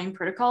following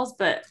protocols,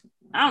 but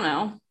I don't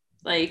know,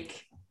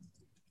 like,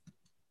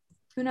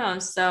 who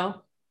knows?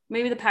 So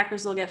maybe the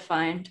Packers will get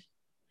fined.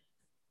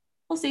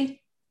 We'll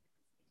see.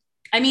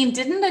 I mean,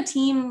 didn't the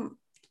team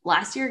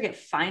last year get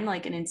fined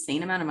like an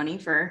insane amount of money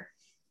for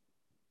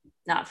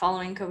not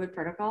following COVID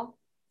protocol?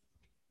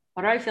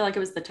 Why do I feel like it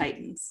was the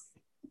Titans?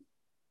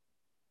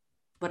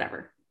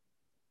 Whatever.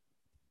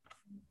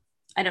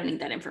 I don't need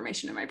that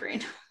information in my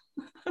brain.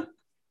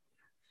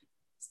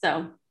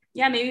 So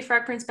yeah, maybe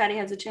Frog Prince Patty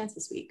has a chance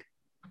this week.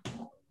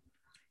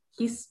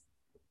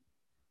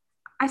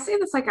 I say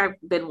this like I've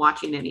been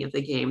watching any of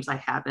the games. I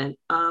haven't.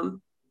 I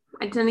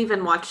didn't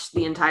even watch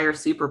the entire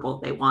Super Bowl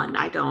they won.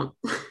 I don't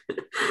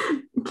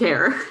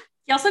care.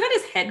 He also got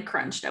his head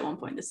crunched at one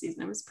point this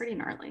season. It was pretty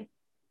gnarly.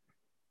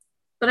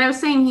 But I was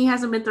saying he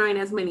hasn't been throwing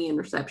as many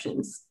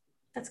interceptions.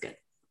 That's good.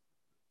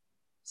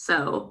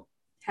 So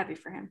happy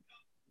for him.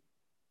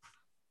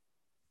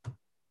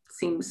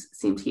 Seems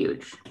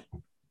huge.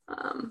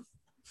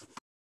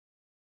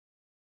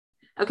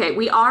 Okay,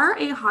 we are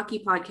a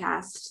hockey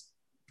podcast,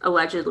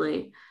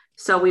 allegedly.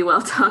 So we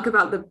will talk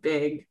about the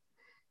big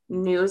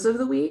news of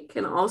the week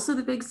and also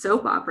the big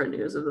soap opera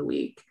news of the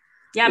week.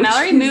 Yeah,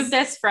 Mallory moved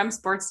this from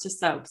sports to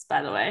soaps,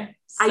 by the way.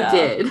 So, I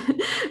did.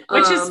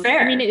 Which is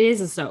fair. I mean, it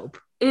is a soap.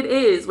 It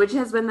is, which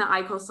has been the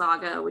Eichel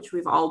saga, which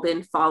we've all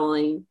been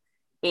following.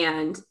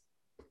 And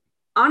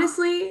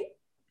honestly,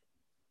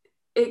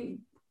 it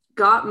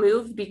got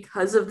moved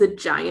because of the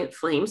Giant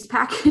Flames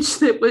package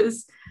that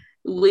was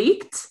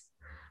leaked,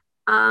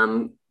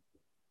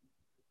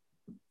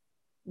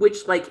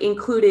 which like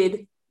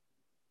included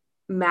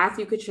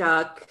Matthew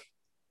Tkachuk,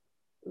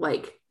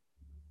 like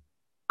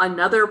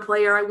another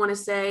player, I want to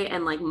say,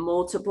 and like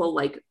multiple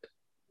like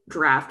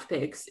draft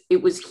picks.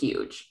 It was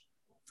huge.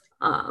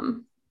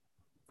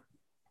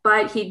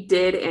 But he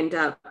did end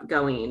up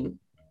going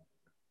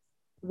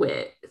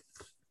with,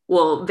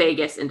 well,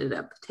 Vegas ended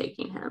up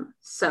taking him.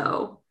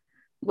 So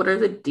what are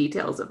the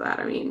details of that?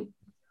 I mean,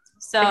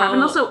 so it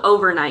happened also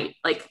overnight.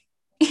 Like,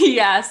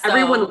 yeah, so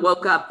everyone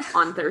woke up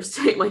on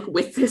Thursday like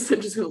with this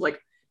and just was like,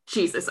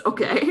 Jesus,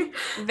 okay.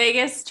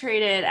 Vegas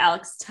traded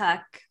Alex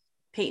Tuck,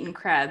 Peyton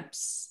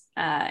Krebs,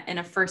 and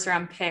a first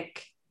round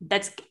pick.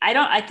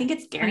 I think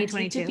it's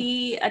guaranteed to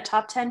be a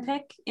top 10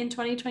 pick in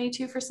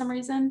 2022 for some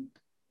reason.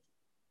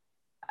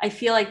 I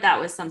feel like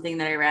that was something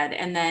that I read.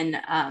 And then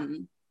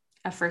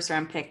a first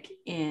round pick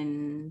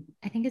in,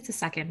 I think it's a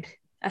second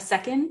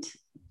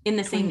in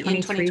the same,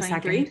 in 2023.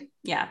 Second.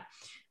 Yeah.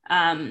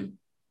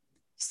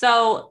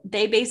 So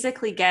they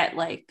basically get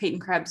like Peyton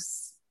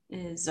Krebs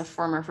is a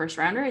former first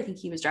rounder. I think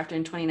he was drafted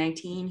in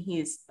 2019.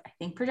 He's, I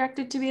think,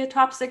 projected to be a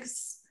top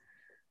 6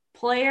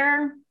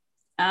 player.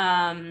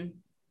 And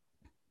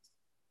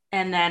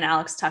then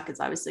Alex Tuck is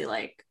obviously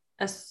like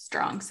a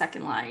strong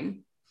second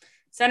line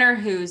center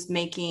who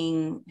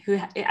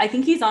I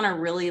think he's on a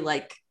really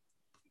like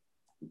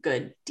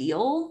good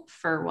deal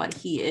for what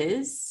he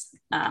is.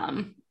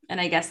 And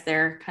I guess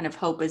their kind of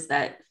hope is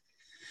that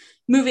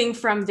moving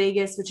from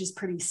Vegas, which is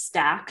pretty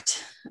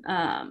stacked,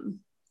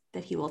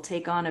 that he will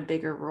take on a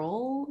bigger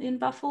role in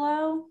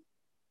Buffalo.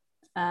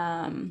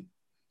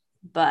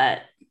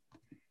 But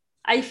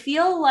I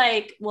feel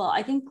like, well,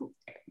 I think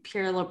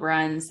Pierre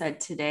LeBrun said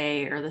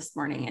today or this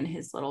morning in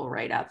his little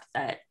write-up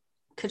that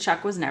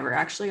Tkachuk was never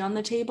actually on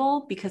the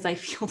table, because I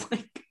feel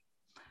like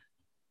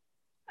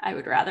I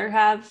would rather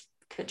have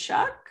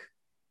Tkachuk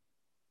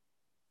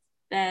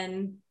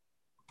than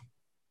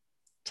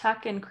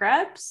Tuck and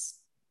Krebs.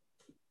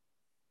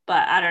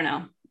 But I don't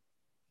know.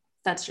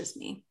 That's just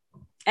me.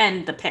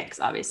 And the picks,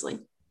 obviously.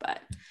 But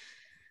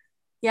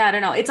yeah, I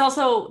don't know. It's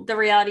also, the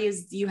reality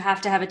is you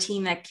have to have a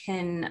team that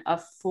can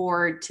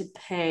afford to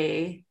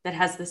pay, that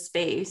has the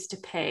space to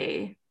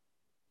pay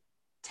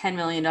 $10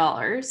 million.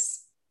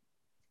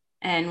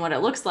 And what it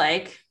looks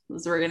like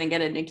is we're going to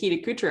get a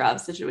Nikita Kucherov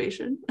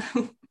situation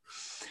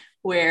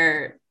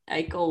where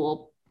Eichel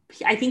will,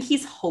 I think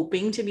he's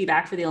hoping to be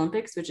back for the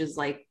Olympics, which is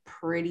like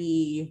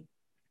pretty...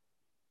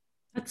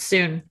 That's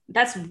soon.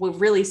 That's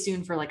really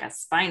soon for like a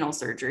spinal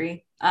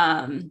surgery.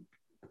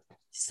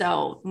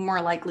 So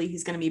more likely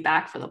he's going to be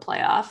back for the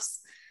playoffs.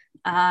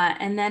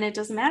 And then it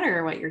doesn't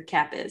matter what your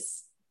cap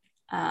is.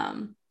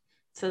 So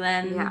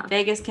then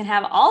Vegas can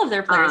have all of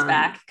their players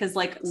back, because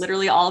like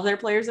literally all of their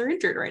players are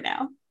injured right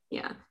now.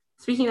 Yeah.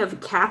 Speaking of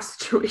cap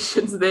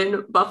situations,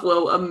 then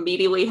Buffalo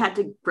immediately had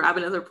to grab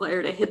another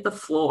player to hit the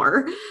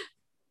floor.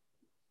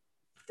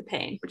 The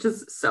pain. Which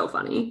is so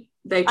funny.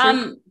 They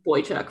took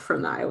Boychuk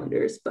from the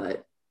Islanders,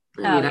 but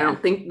I mean, I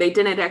don't think they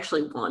didn't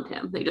actually want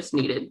him. They just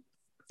needed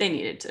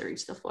to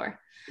reach the floor.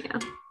 Yeah.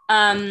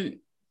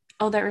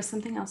 Oh, there was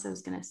something else I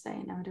was going to say.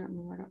 Now I don't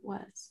remember what it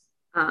was.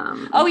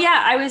 Oh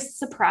yeah. I was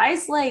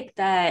surprised like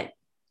that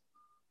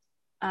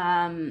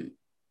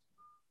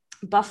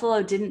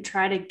Buffalo didn't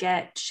try to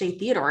get Shea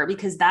Theodore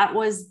because that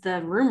was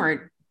the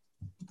rumored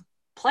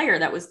player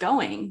that was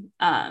going,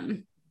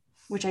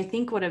 which I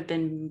think would have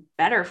been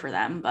better for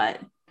them. But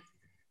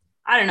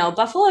I don't know.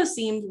 Buffalo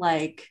seemed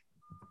like,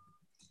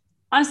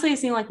 honestly, it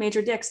seemed like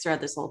major dicks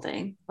throughout this whole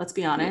thing. Let's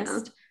be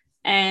honest. Yeah.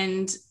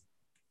 And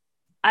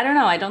I don't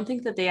know. I don't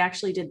think that they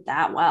actually did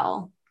that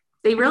well.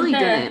 They really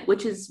didn't,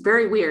 which is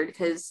very weird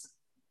because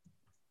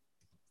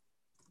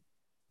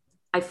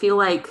I feel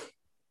like,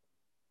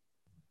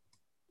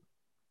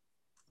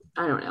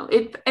 I don't know.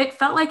 It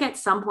felt like at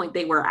some point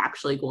they were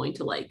actually going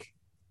to like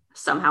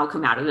somehow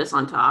come out of this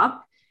on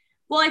top.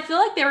 Well, I feel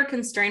like they were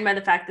constrained by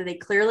the fact that they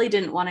clearly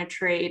didn't want to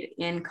trade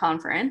in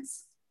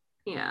conference.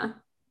 Yeah.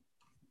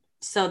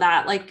 So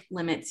that like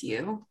limits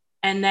you.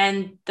 And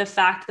then the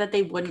fact that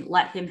they wouldn't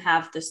let him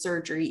have the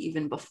surgery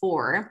even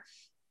before,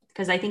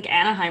 because I think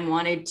Anaheim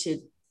wanted to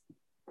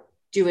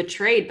do a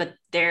trade, but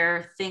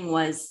their thing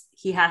was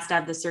he has to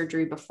have the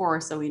surgery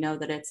before. So we know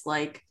that it's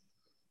like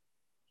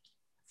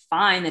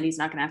fine that he's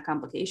not going to have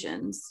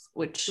complications,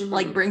 which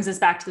like brings us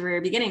back to the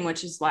very beginning,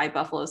 which is why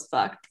Buffalo's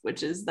fucked,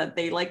 which is that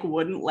they like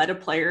wouldn't let a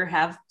player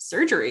have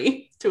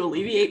surgery to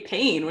alleviate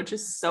pain, which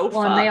is so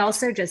well, and they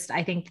also just,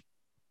 I think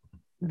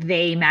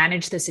they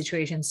managed the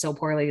situation so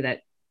poorly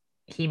that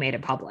he made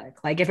it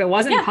public. Like if it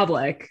wasn't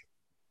public,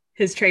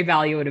 his trade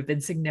value would have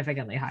been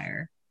significantly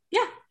higher.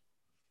 Yeah.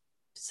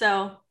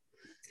 So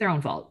it's their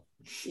own fault.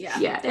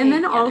 Yeah. And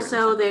then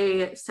also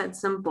they said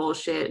some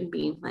bullshit and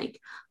being like,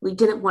 we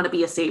didn't want to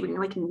be a Sabre. And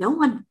you're like, no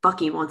one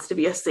fucking wants to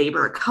be a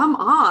Sabre. Come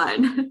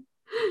on.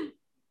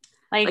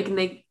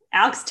 Like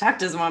Alex Tuch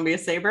doesn't want to be a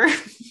Sabre.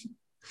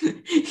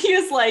 He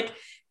was like,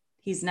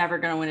 he's never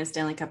going to win a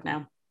Stanley Cup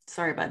now.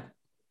 Sorry, bud.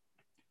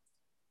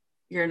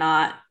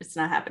 It's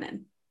not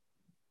happening.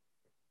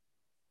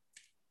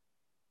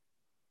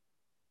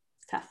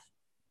 Tough.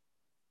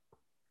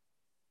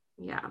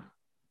 Yeah.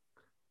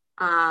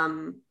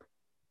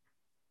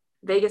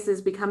 Vegas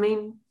is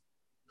becoming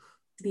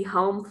the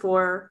home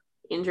for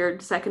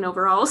injured second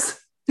overalls.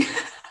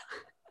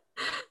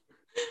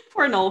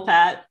 Poor Noel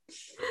Pat.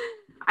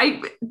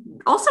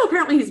 Also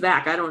apparently he's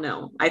back. I don't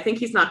know. I think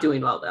he's not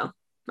doing well though.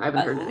 I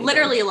haven't heard anything.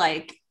 Literally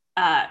like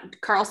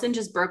Carlson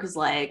just broke his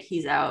leg.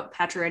 He's out.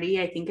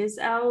 Pacioretty, I think, is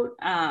out.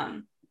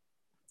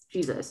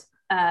 Jesus.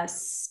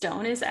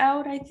 Stone is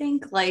out, I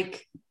think.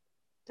 Like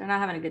they're not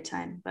having a good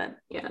time, but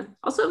yeah.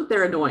 Also,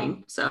 they're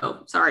annoying.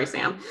 So sorry,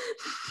 Sam.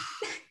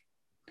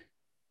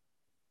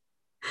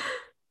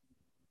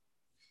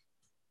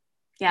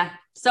 Yeah.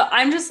 So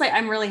I'm just like,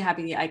 I'm really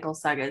happy the Eichel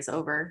saga is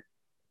over.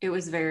 It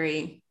was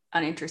very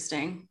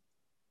uninteresting.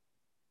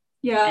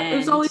 Yeah. And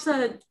there's always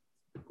a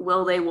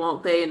will they,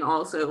 won't they? And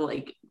also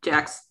like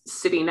Jack's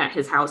sitting at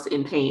his house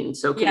in pain.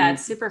 So can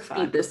it's super fun.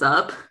 Speed this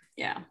up.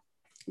 Yeah.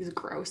 It was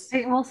gross.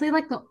 I will say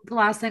like the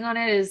last thing on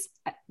it is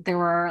there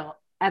were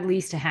at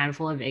least a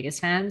handful of Vegas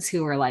fans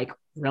who were like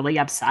really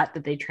upset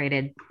that they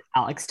traded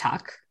Alex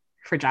Tuch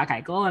for Jack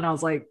Eichel. And I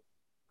was like,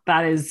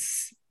 that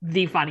is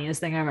the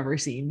funniest thing I've ever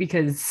seen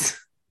because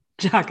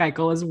Jack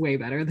Eichel is way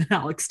better than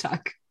Alex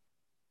Tuch.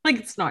 Like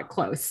it's not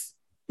close.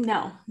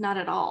 No, not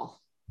at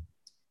all.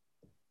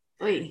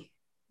 Oy.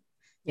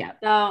 Yeah.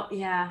 Oh,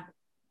 yeah.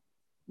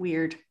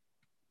 Weird.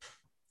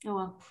 Oh,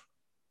 well.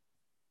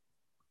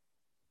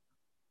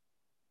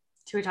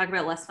 Should we talk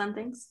about less fun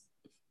things?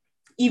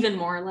 Even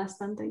more less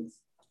fun things?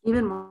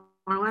 Even more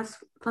or less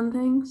fun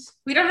things?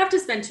 We don't have to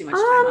spend too much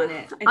time on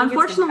it.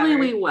 Unfortunately,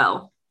 we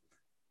will.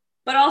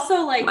 But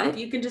also, like,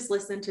 you can just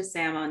listen to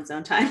Sam on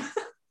Zone Time.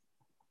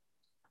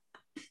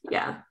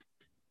 Yeah.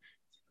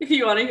 If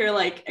you want to hear,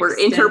 like, we're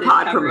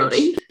interpod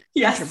promoting.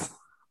 Yes.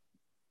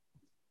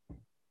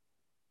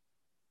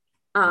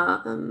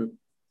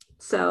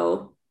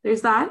 So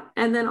there's that.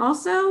 And then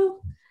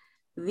also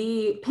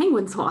the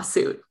Penguins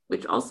lawsuit,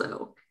 which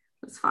also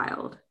was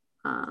filed.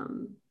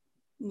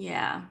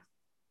 Yeah.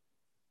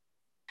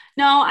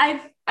 No,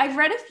 I've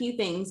read a few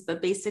things,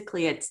 but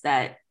basically it's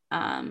that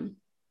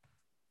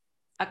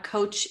a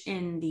coach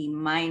in the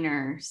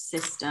minor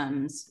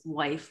system's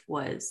wife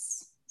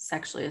was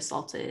sexually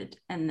assaulted,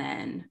 and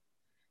then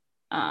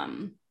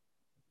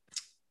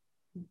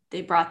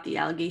they brought the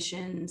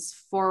allegations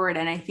forward.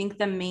 And I think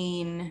the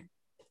main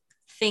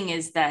thing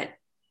is that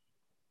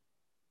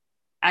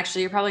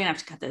actually, you're probably gonna have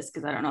to cut this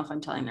because I don't know if I'm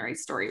telling the right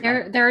story.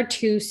 There are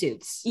two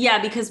suits. Yeah,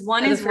 because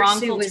one is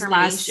wrongful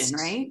termination,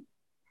 right?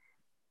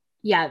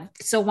 Yeah.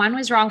 So one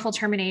was wrongful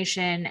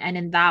termination. And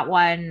in that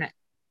one,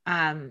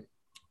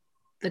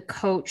 the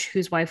coach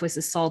whose wife was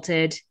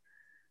assaulted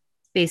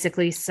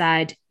basically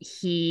said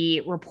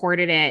he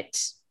reported it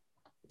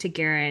to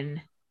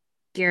Guerin.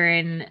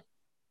 Guerin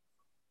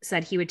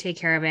said he would take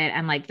care of it.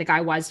 And like the guy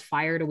was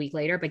fired a week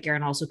later, but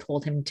Guerin also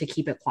told him to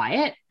keep it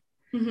quiet.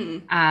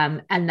 Mm-hmm.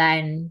 And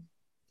then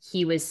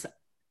his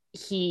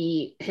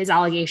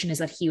allegation is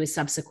that he was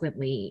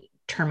subsequently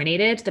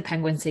terminated. The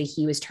Penguins say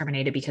he was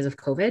terminated because of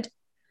COVID.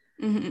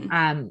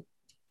 Mm-hmm.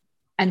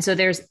 And so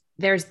there's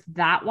there's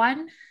that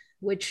one,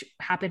 which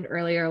happened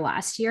earlier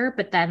last year,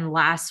 but then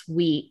last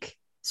week,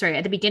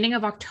 at the beginning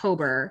of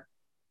October,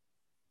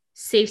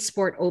 Safe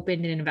Sport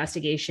opened an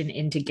investigation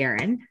into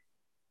Guerin.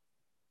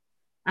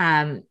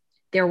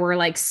 There were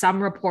like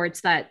some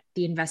reports that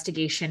the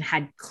investigation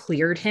had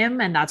cleared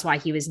him, and that's why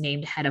he was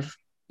named head of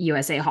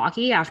USA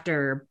Hockey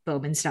after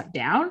Bowman stepped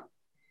down.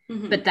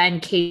 Mm-hmm. But then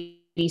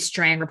Katie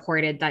Strang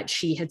reported that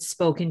she had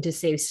spoken to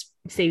Safe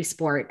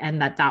Sport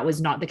and that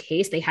was not the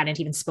case. They hadn't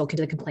even spoken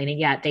to the complainant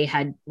yet. They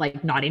had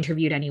like not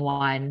interviewed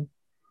anyone,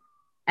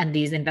 and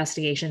these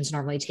investigations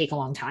normally take a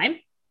long time.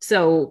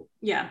 So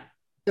yeah,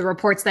 the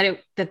reports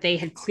that they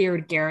had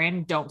cleared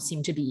Guerin don't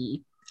seem to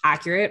be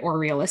accurate or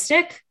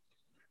realistic.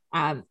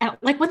 And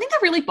like one thing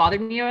that really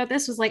bothered me about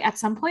this was like at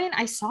some point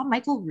I saw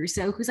Michael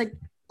Russo, who's like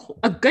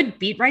a good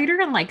beat writer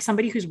and like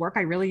somebody whose work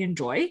I really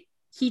enjoy.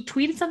 He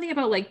tweeted something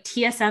about like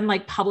TSN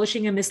like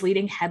publishing a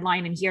misleading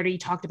headline, and he already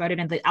talked about it,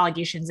 and the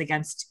allegations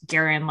against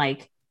Guerin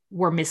like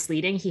were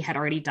misleading. He had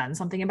already done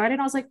something about it.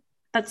 And I was like,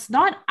 that's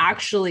not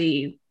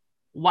actually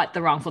what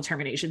the wrongful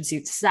termination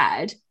suit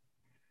said.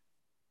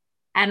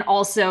 And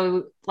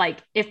also,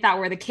 like, if that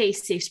were the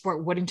case, Safe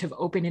Sport wouldn't have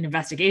opened an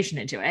investigation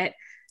into it.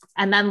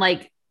 And then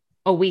like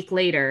a week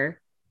later,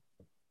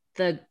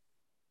 the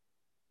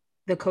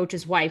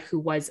coach's wife, who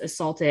was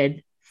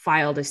assaulted,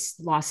 filed a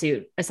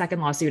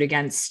second lawsuit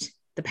against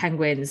the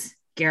Penguins,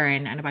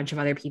 Guerin, and a bunch of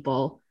other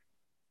people,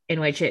 in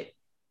which it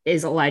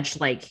is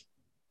alleged, like,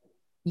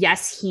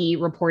 yes, he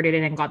reported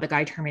it and got the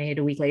guy terminated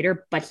a week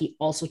later, but he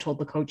also told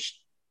the coach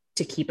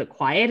to keep it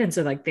quiet. And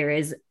so like there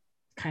is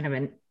kind of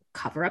a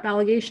cover-up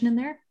allegation in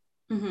there.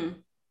 Mm-hmm.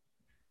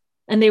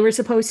 And they were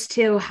supposed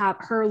to have,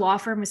 her law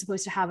firm was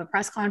supposed to have a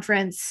press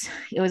conference.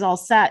 It was all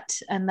set.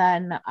 And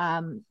then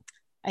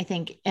I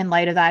think in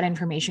light of that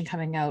information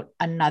coming out,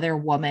 a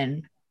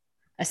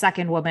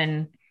second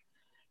woman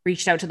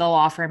reached out to the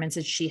law firm and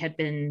said she had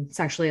been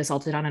sexually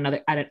assaulted on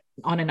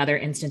another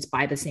instance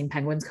by the same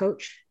Penguins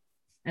coach.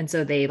 And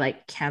so they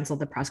like canceled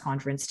the press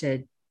conference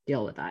to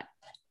deal with that.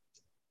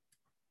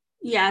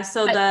 Yeah.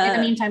 So but in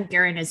the meantime,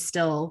 Guerin is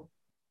still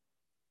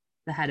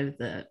the head of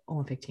the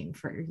Olympic team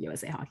for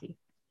USA Hockey.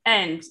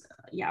 And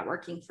yeah,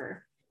 working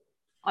for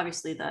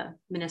obviously the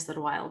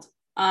Minnesota Wild.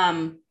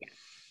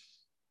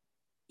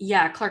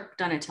 Yeah, Clark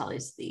Donatelli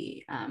is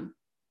the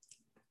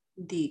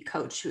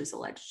coach who is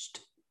alleged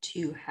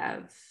to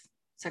have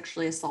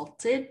sexually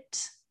assaulted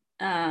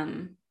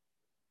Erin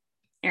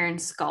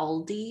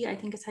Scaldi, I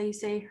think is how you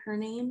say her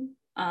name,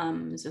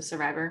 is a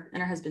survivor,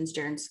 and her husband's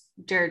Jared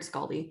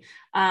Scaldi.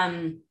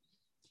 I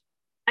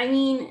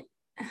mean,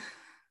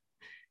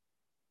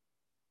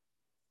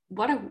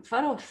 what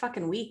a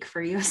fucking week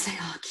for USA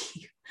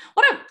Hockey.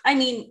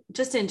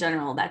 Just in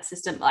general, that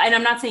system, and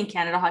I'm not saying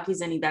Canada hockey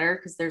is any better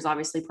because there's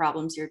obviously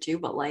problems here too,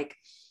 but like,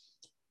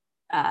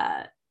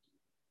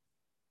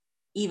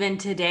 even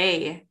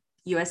today,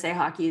 USA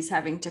Hockey is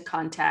having to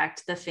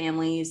contact the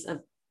families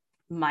of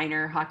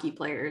minor hockey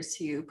players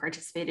who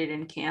participated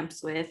in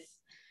camps with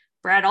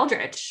Brad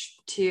Aldrich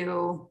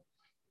to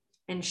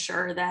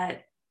ensure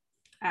that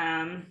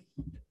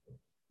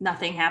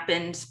nothing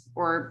happened,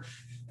 or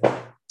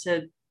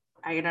to,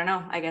 I don't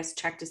know, I guess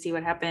check to see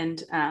what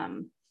happened.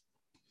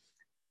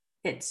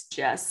 It's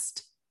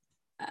just,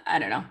 I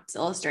don't know, it's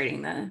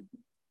illustrating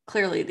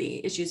clearly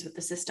the issues with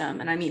the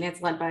system. And I mean,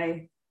 it's led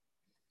by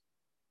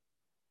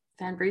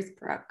Van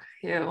Breesbroek,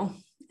 who,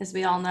 as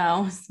we all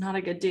know, is not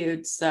a good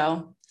dude.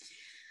 So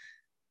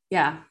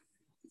yeah,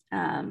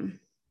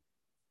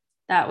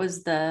 that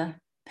was the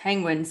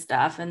Penguin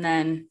stuff. And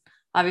then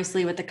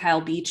obviously with the Kyle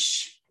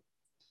Beach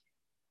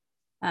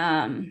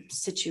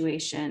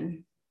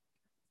situation,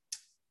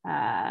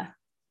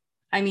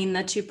 I mean,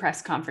 the two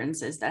press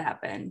conferences that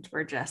happened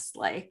were just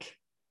like,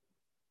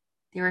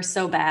 they were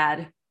so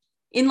bad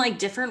in like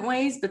different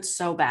ways, but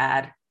so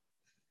bad.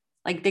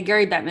 Like the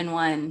Gary Bettman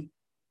one,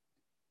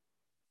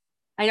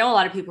 I know a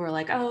lot of people were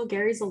like, oh,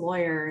 Gary's a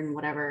lawyer and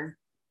whatever.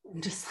 I'm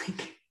just like,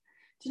 do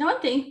you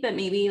not think that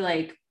maybe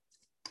like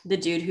the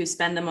dude who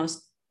spent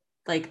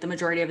the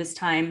majority of his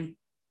time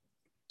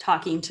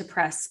talking to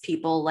press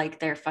people like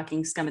they're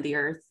fucking scum of the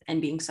earth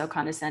and being so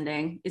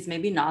condescending is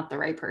maybe not the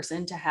right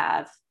person to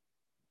have,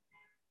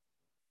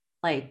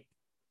 like,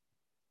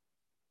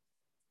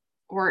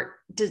 or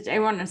does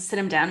everyone want to sit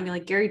him down and be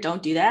like, Gary,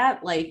 don't do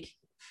that? Like,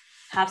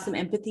 have some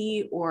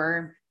empathy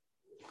or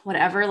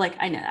whatever. Like,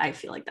 I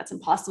feel like that's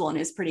impossible and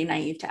is pretty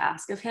naive to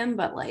ask of him,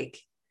 but like,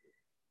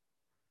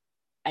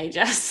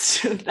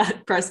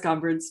 that press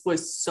conference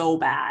was so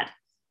bad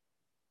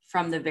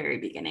from the very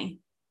beginning.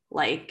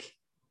 Like,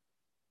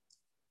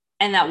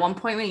 and at one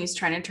point when he was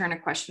trying to turn a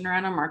question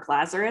around on Mark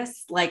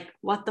Lazarus, like,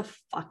 what the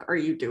fuck are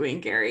you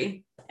doing,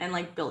 Gary? And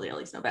like, Bill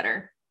Daly's no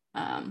better.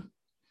 I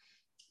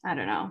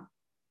don't know.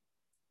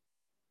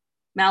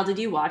 Mal, did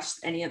you watch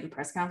any of the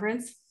press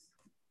conference?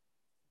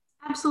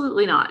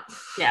 Absolutely not.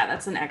 Yeah,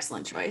 that's an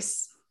excellent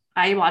choice.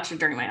 I watched it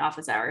during my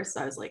office hours,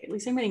 so I was like, at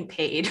least I'm getting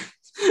paid.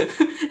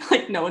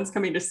 Like, no one's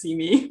coming to see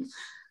me.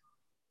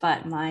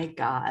 But my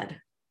God,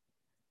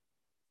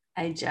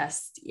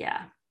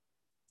 yeah.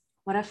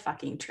 What a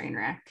fucking train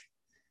wreck.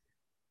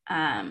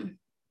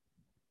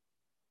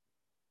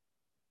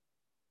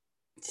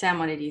 Sam,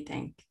 what did you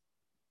think?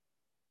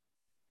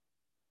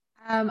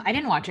 I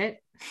didn't watch it.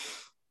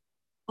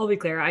 I'll be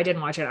clear, I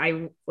didn't watch it.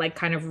 I like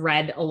kind of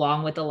read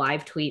along with the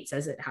live tweets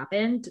as it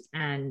happened,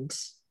 and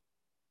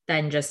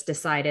then just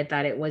decided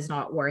that it was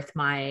not worth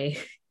my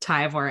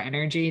time or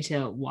energy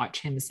to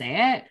watch him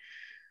say it.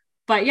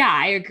 But yeah,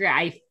 I agree.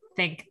 I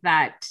think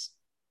that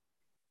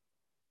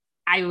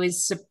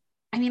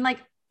like,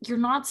 you're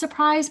not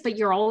surprised, but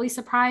you're always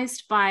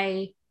surprised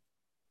by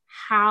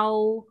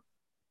how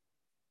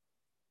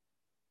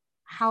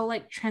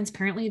like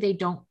transparently they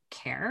don't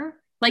care.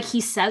 Like,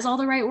 he says all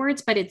the right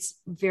words, but it's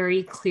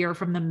very clear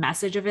from the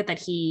message of it that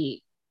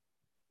he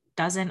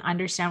doesn't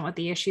understand what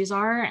the issues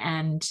are,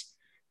 and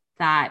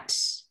that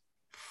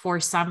for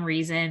some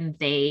reason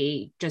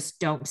they just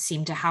don't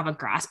seem to have a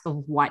grasp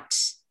of what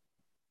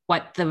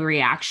the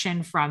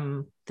reaction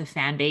from the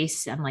fan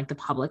base and like the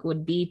public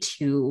would be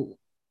to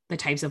the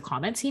types of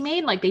comments he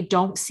made. Like, they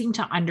don't seem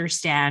to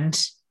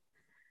understand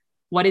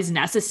what is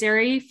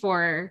necessary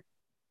for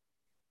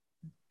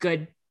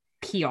good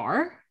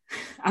PR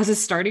as a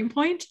starting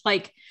point.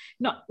 Like,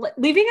 not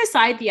leaving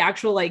aside the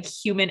actual like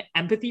human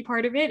empathy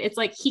part of it, it's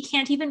like he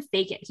can't even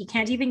fake it. He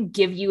can't even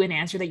give you an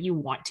answer that you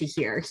want to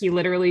hear. He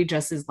literally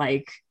just is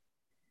like,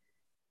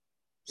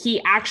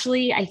 he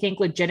actually, I think,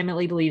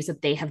 legitimately believes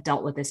that they have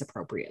dealt with this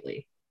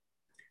appropriately.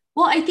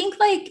 Well, I think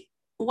like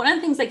one of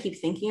the things I keep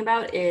thinking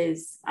about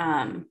is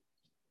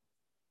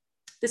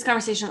this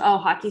conversation of, oh,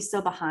 hockey's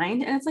still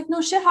behind. And it's like,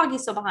 no shit,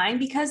 hockey's still behind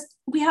because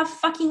we have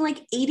fucking like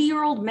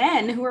 80-year-old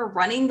men who are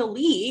running the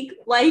league.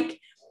 Like,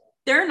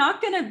 they're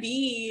not going to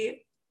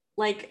be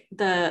like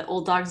the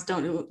old dogs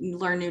don't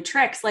learn new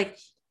tricks. Like,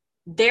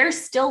 they're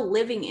still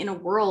living in a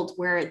world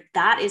where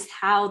that is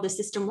how the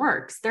system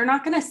works. They're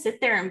not going to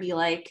sit there and be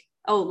like,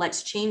 oh,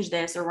 let's change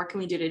this, or what can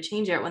we do to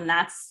change it, when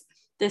that's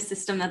the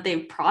system that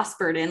they've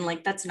prospered in.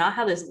 Like, that's not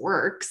how this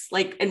works.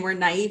 Like, and we're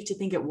naive to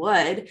think it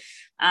would.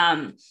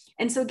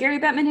 And so Gary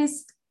Bettman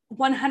is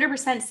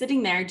 100%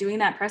 sitting there doing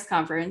that press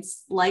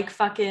conference, like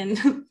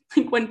fucking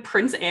like when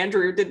Prince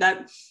Andrew did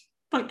that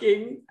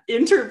fucking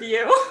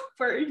interview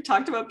where he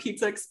talked about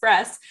Pizza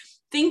Express,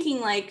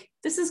 thinking like,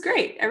 this is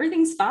great.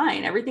 Everything's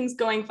fine. Everything's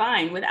going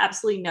fine, with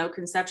absolutely no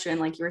conception,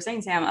 like you were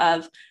saying, Sam,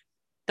 of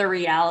the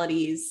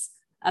realities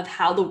of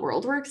how the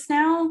world works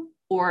now,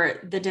 or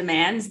the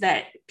demands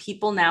that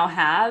people now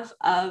have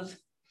of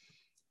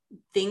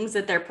things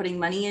that they're putting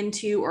money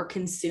into or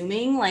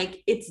consuming.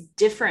 Like, it's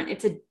different.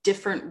 It's a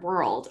different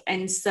world.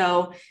 And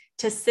so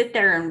to sit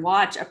there and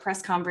watch a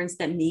press conference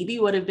that maybe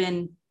would have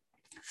been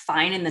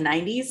fine in the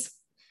 90s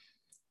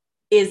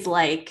is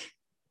like,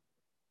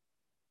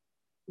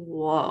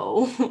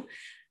 whoa,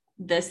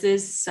 this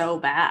is so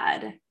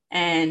bad.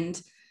 And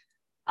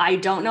I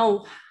don't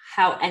know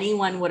how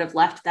anyone would have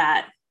left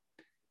that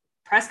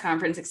press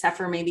conference, except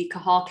for maybe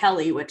Cahal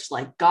Kelly, which,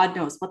 like, God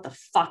knows what the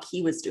fuck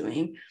he was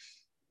doing,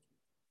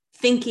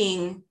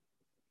 thinking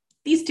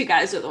these two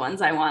guys are the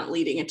ones I want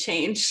leading a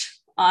change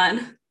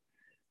on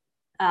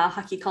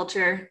hockey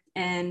culture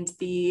and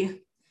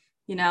the,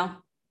 you know,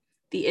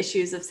 the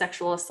issues of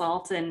sexual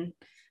assault and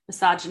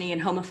misogyny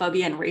and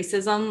homophobia and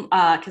racism,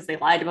 because they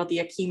lied about the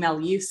Akeem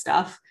Aliu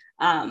stuff.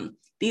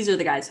 These are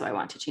the guys who I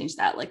want to change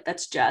that. Like,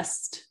 that's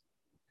just,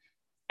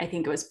 I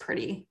think it was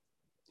pretty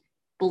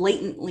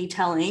blatantly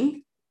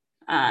telling.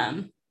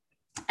 And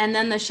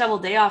then the shovel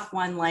day off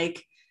one,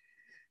 like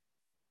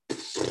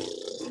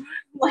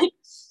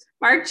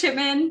Mark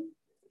Chipman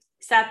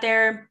sat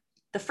there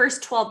the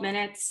first 12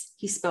 minutes.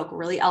 He spoke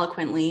really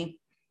eloquently.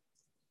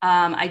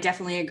 I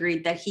definitely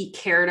agreed that he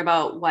cared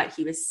about what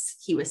he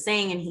was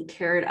saying, and he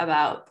cared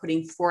about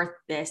putting forth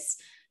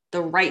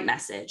the right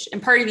message.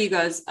 And part of you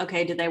goes,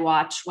 okay, did they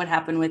watch what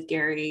happened with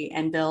Gary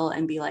and Bill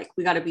and be like,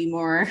 we got to be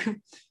more,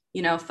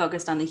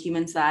 focused on the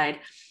human side?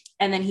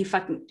 And then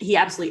he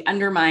absolutely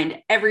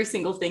undermined every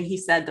single thing he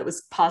said that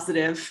was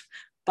positive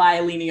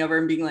by leaning over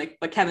and being like,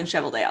 but Kevin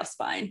Cheveldayoff's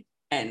fine,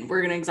 and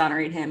we're going to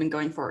exonerate him, and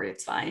going forward,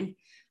 it's fine.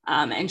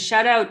 And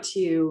shout out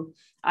to,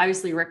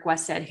 obviously, Rick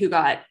Westhead, who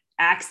got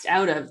axed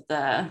out of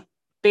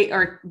they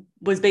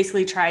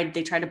tried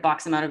to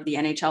box him out of the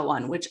NHL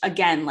one, which,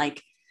 again,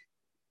 like,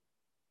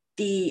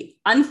 the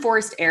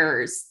unforced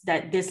errors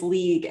that this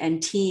league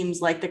and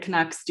teams like the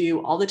Canucks do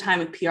all the time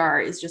with PR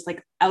is just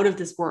like out of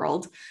this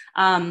world.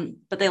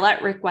 But they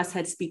let Rick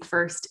Westhead speak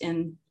first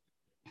on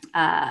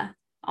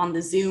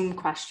the Zoom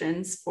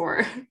questions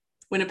for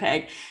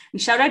Winnipeg.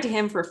 And shout out to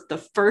him for the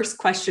first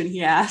question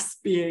he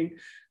asked being,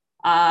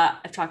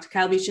 I've talked to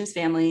Kyle Beach and his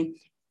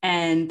family,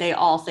 and they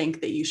all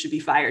think that you should be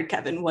fired,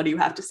 Kevin. What do you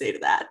have to say to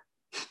that?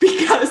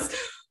 Because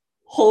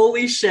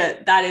holy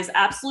shit, that is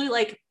absolutely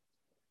like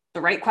the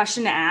right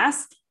question to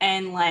ask.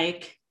 And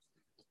like,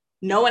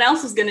 no one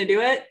else is going to do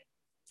it.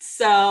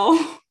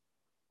 So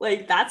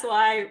like, that's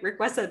why Rick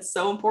Westhead's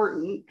so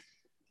important.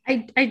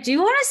 I do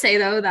want to say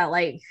though, that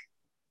like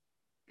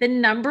the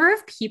number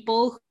of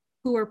people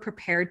who are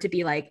prepared to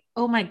be like,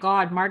 oh my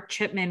God, Mark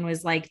Chipman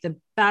was like the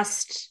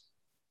best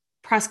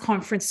press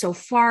conference so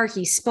far.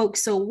 He spoke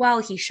so well.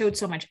 He showed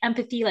so much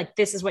empathy. Like,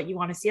 this is what you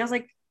want to see. I was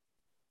like,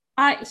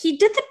 he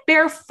did the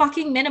bare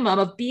fucking minimum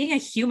of being a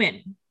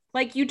human.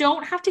 Like, you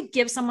don't have to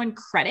give someone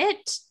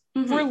credit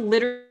for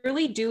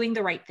literally doing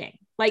the right thing.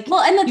 Like,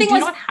 well, and the thing was,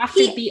 you don't have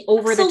to be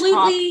over the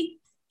top.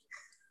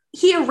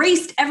 He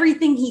erased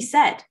everything he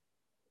said.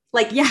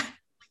 Like, yeah.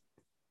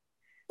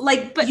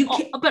 Like,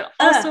 but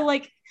also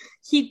like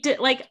he did,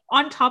 like,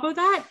 on top of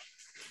that,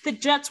 the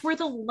Jets were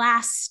the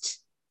last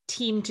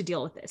team to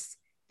deal with this.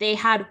 They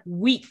had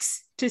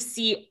weeks to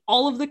see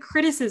all of the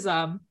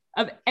criticism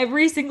of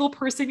every single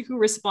person who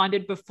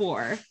responded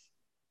before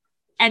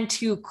and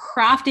to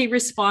craft a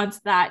response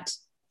that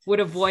would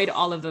avoid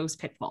all of those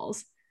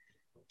pitfalls.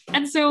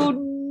 And so,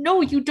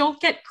 no, you don't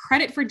get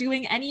credit for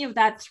doing any of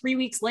that 3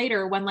 weeks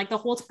later, when, like, the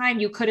whole time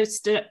you could have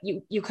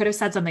you could have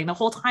said something, the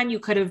whole time you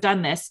could have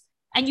done this,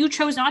 and you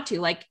chose not to.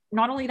 Like,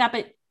 not only that,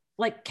 but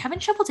like, Kevin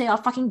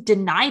Cheveldayoff fucking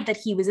denied that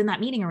he was in that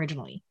meeting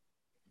originally.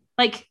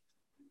 Like,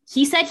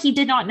 he said he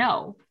did not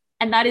know,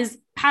 and that is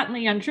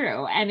patently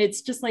untrue. And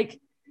it's just like,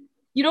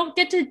 you don't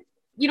get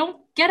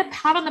a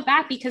pat on the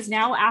back because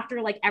now,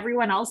 after like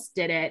everyone else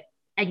did it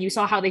and you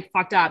saw how they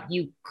fucked up,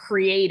 you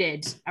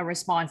created a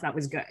response that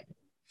was good.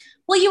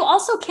 Well, you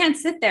also can't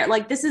sit there.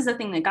 Like, this is the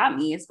thing that got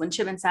me, is when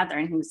Chibin sat there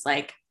and he was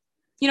like,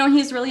 you know,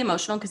 he's really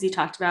emotional because he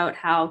talked about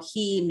how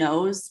he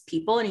knows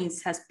people and he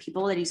has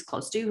people that he's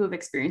close to who have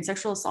experienced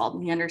sexual assault,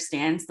 and he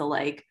understands the,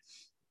 like,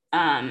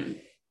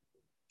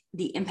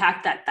 the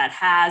impact that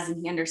has.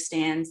 And he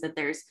understands that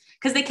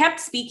because they kept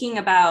speaking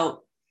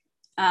about,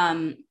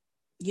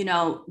 you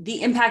know,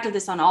 the impact of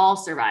this on all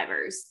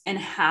survivors and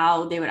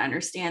how they would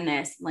understand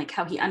this, like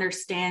how he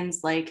understands,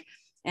 like,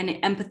 and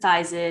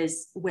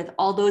empathizes with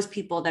all those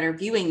people that are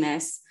viewing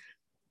this.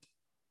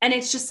 And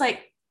it's just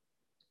like,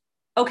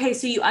 okay,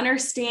 so you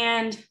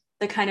understand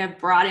the kind of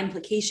broad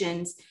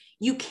implications.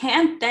 You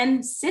can't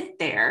then sit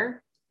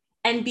there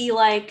and be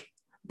like,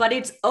 but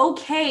it's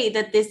okay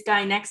that this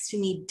guy next to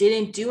me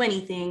didn't do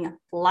anything,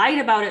 lied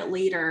about it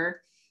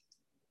later.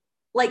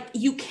 Like,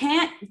 you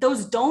can't,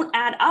 those don't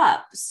add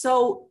up.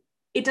 So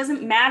it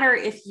doesn't matter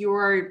if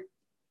you're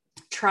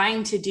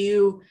trying to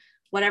do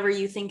whatever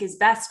you think is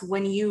best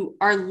when you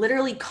are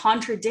literally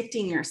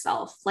contradicting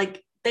yourself.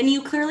 Like, then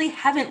you clearly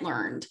haven't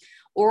learned,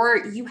 or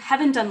you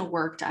haven't done the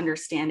work to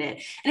understand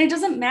it. And it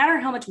doesn't matter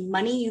how much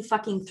money you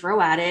fucking throw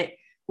at it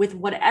with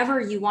whatever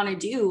you want to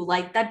do.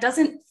 Like, that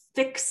doesn't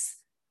fix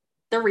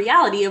the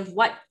reality of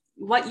what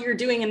you're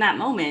doing in that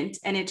moment.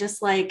 And it just,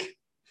 like,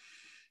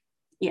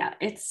 yeah,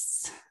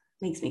 makes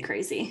me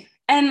crazy.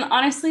 And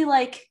honestly,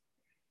 like,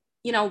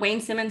 you know,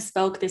 Wayne Simmons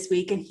spoke this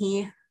week and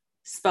he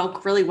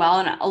spoke really well.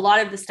 And a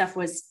lot of the stuff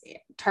was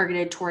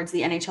targeted towards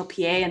the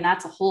NHLPA, and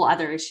that's a whole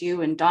other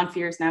issue. And Don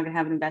Fear is now going to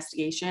have an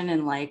investigation.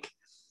 And, like,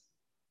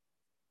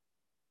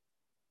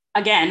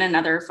 again,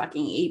 another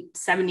fucking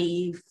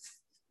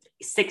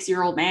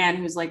 76-year-old man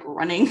who's, like,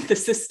 running the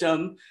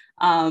system,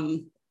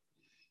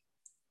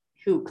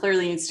 who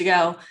clearly needs to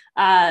go.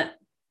 And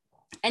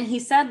he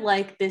said,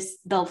 like,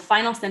 the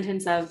final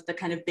sentence of the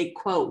kind of big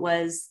quote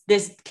was,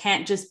 this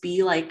can't just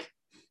be like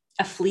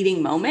a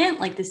fleeting moment.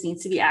 Like, this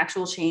needs to be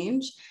actual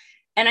change.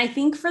 And I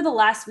think for the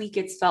last week,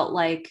 it's felt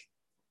like,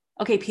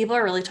 okay, people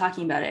are really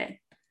talking about it.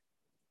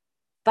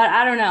 But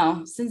I don't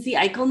know, since the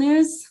Eichel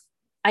news,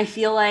 I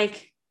feel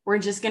like we're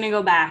just going to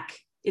go back.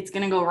 It's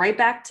going to go right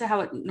back to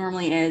how it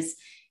normally is.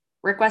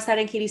 Rick Westhead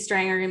and Katie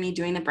Strang are going to be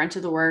doing the brunt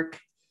of the work,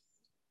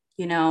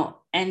 you know,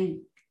 and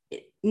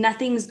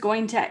nothing's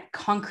going to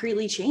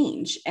concretely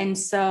change. And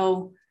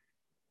so,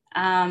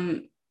 yeah,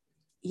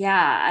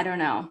 I don't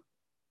know.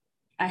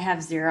 I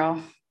have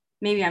zero.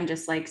 Maybe I'm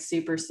just, like,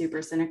 super,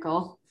 super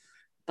cynical,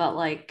 but,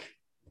 like,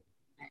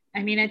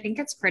 I mean, I think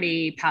it's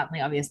pretty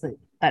patently obvious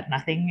that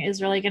nothing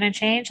is really going to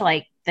change.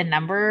 Like, the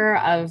number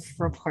of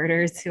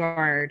reporters who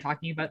are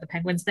talking about the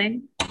Penguins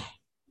thing,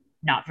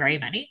 not very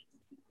many,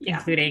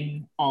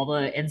 including all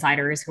the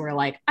insiders who are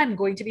like, I'm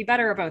going to be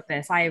better about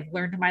this. I've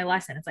learned my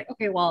lesson. It's like,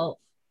 okay, well,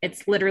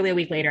 it's literally a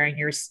week later and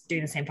you're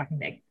doing the same fucking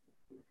thing.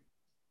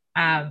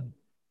 And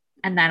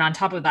then on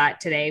top of that,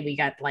 today we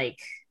got, like,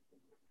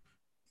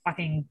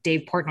 fucking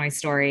Dave Portnoy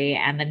story,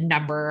 and the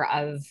number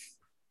of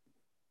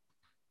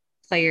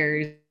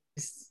players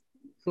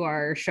who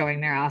are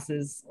showing their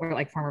asses, or,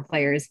 like, former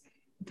players,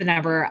 the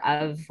number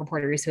of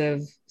reporters who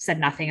have said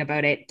nothing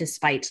about it,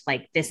 despite,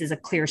 like, this is a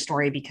clear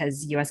story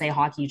because USA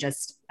Hockey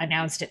just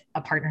announced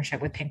a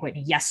partnership with Pinkwood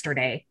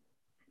yesterday.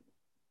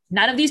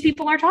 None of these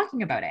people are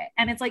talking about it.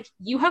 And it's like,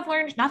 you have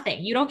learned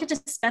nothing. You don't get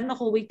to spend the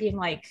whole week being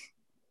like,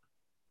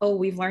 oh,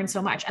 we've learned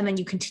so much. And then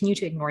you continue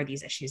to ignore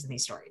these issues and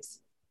these stories.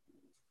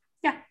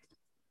 Yeah.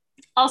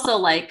 Also,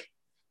 like,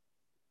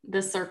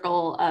 the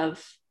circle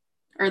of,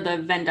 or the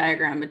Venn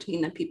diagram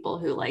between the people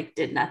who, like,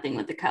 did nothing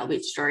with the Kyle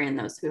Beach story and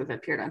those who have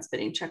appeared on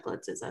Spitting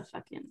Chicklets is a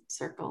fucking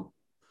circle.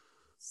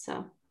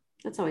 So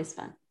that's always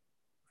fun.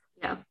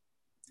 Yeah.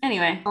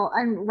 Anyway. Oh,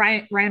 and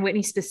Ryan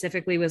Whitney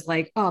specifically was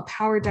like, oh,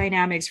 power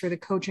dynamics for the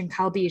coach and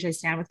Kyle Beach. I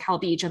stand with Kyle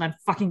Beach. And then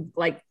fucking,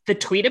 like, the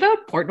tweet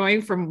about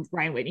Portnoy from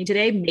Ryan Whitney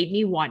today made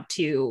me want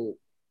to,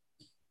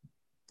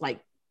 like,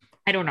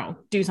 I don't know,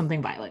 do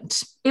something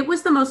violent. It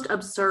was the most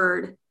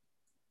absurd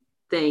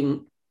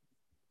thing,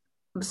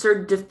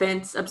 absurd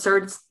defense,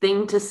 absurd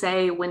thing to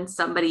say when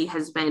somebody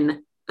has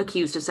been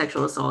accused of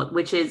sexual assault,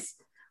 which is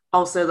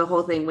also the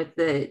whole thing with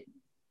the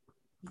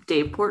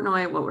Dave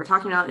Portnoy. What we're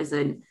talking about is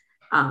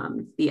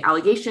the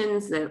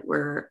allegations that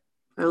were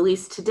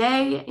released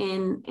today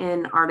in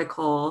an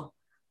article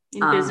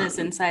in Business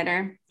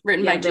Insider,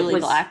 written by Julie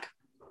Black,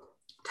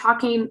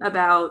 talking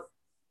about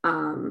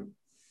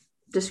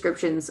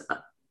descriptions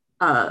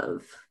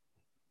of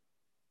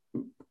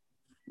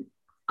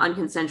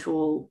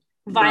unconsensual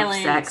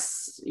violence,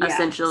 sex,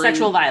 essentially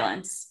sexual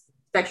violence.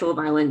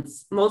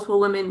 Multiple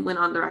women went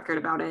on the record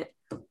about it.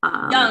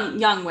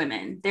 Young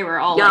women. They were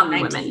all young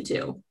like women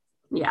too.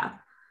 Yeah,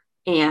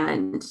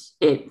 and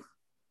it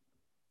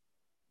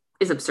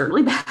is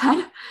absurdly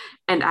bad.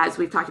 And as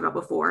we've talked about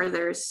before,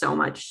 there's so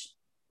much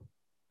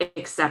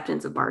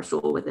acceptance of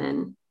Barstool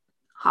within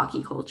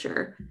hockey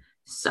culture.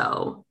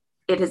 So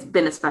it has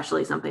been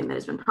especially something that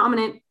has been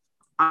prominent,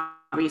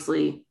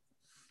 obviously,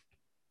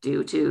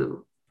 due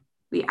to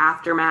the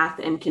aftermath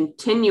and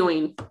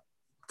continuing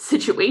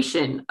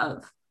situation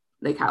of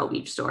the Kyle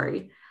Beach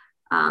story.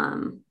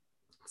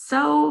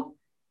 So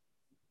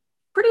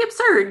pretty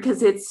absurd,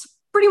 because it's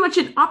pretty much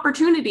an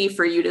opportunity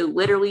for you to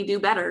literally do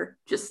better,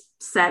 just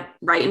set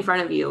right in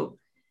front of you,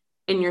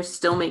 and you're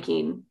still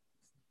making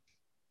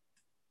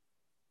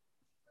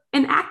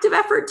an active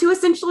effort to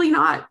essentially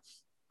not.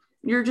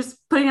 You're just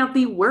putting out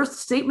the worst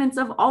statements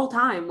of all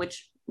time,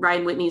 which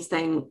Ryan Whitney's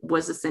thing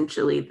was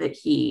essentially that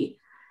he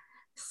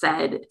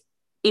said,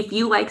 if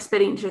you like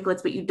Spitting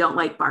Chicklets, but you don't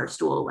like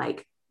Barstool,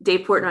 like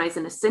Dave Portnoy is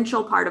an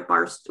essential part of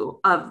Barstool,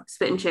 of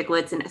Spitting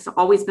Chicklets, and it's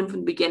always been from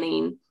the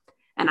beginning.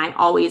 And I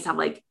always have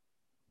like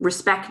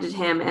respected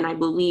him, and I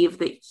believe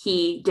that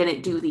he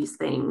didn't do these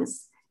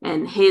things,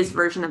 and his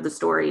version of the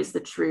story is the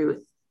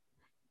truth,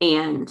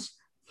 and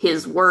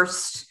his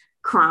worst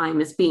crime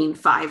is being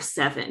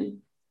 5'7"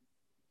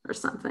 or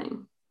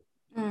something.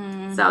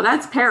 So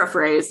that's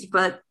paraphrased,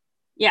 but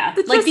yeah,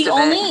 like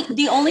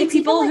the only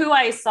people who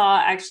I saw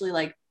actually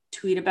like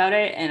tweet about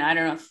it, and I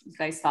don't know if you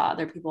guys saw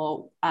other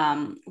people,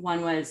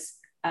 one was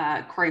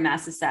Corey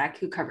Masisak,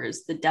 who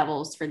covers the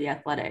Devils for The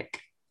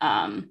Athletic,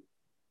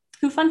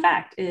 who, fun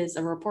fact, is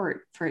a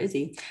report for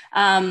Izzy,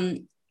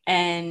 and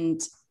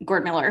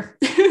Gord Miller,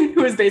 who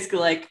was basically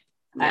like,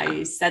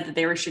 I said that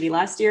they were shitty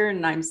last year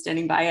and I'm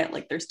standing by it,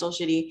 like they're still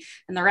shitty,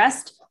 and the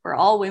rest were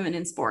all women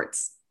in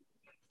sports.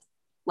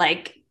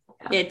 Like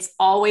it's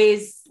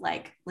always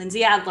like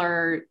Lindsay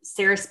Adler,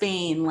 Sarah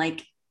Spain,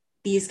 like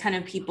these kind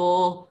of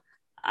people.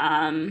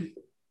 I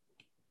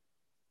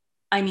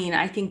mean,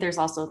 I think there's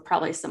also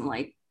probably some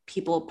like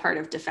people part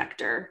of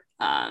Defector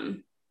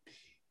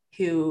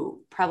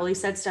who probably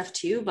said stuff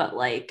too, but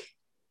like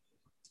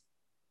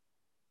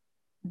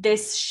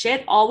this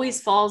shit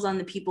always falls on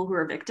the people who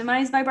are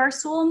victimized by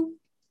Barstool,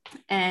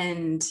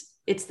 and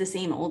it's the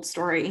same old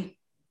story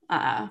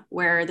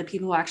where the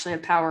people who actually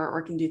have power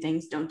or can do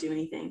things don't do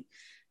anything,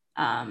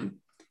 and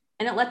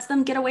it lets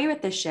them get away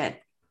with this shit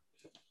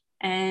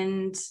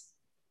and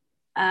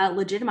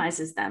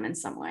legitimizes them in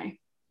some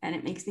way, and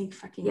it makes me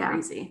fucking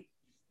crazy.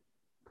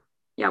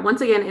 Yeah,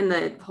 once again, in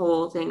the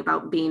whole thing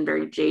about being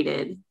very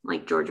jaded,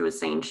 like Georgia was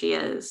saying she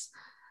is,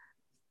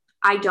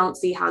 I don't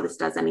see how this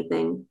does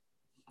anything.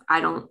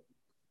 I don't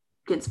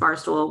get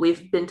Barstool.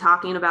 We've been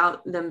talking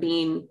about them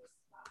being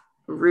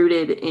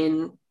rooted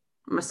in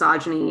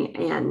misogyny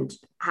and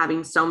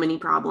having so many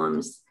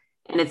problems,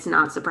 and it's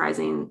not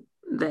surprising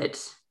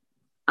that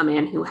a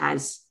man who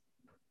has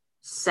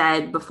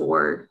said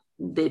before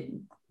that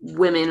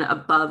women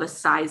above a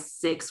size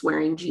 6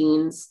 wearing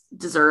jeans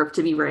deserve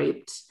to be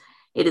raped,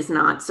 it is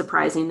not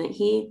surprising that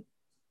he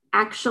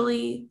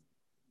actually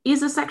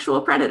is a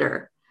sexual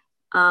predator.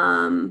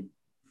 But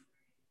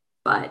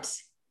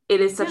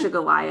it is such a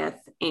Goliath.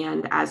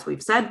 And as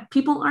we've said,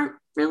 people aren't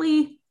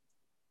really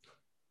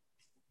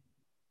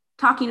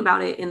talking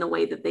about it in the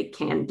way that they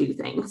can do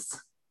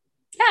things.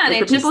 Yeah. And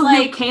like the people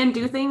who can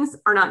do things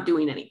are not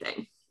doing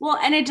anything. Well,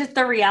 and it just,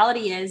 the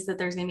reality is that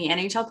there's going to be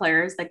NHL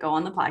players that go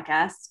on the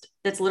podcast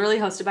that's literally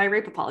hosted by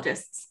rape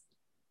apologists.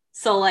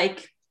 So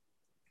like,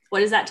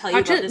 what does that tell you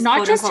about this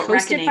not just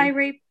hosted by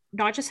rape,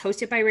 not just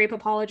hosted by rape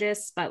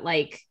apologists, but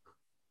like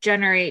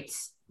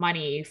generates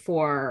money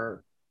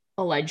for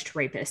alleged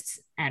rapists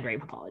and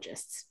rape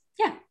apologists.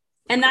 Yeah.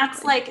 And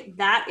that's like,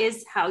 that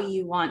is how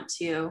you want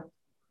to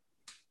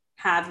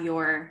have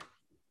your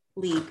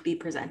league be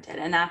presented.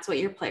 And that's what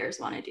your players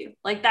want to do.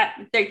 Like that,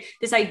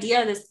 this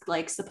idea, this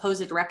like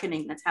supposed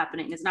reckoning that's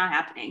happening is not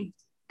happening,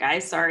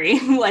 guys. Sorry.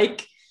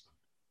 Like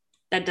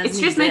that doesn't It's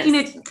just making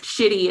it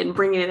shitty and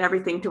bringing it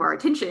everything to our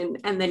attention.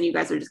 And then you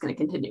guys are just going to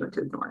continue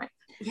to ignore it.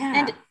 Yeah.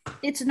 And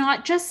it's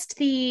not just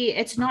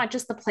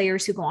the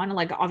players who go on.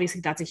 Like,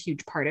 obviously that's a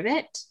huge part of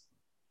it.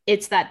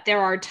 It's that there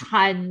are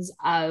tons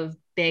of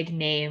big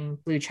name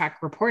blue check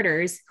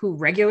reporters who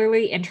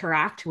regularly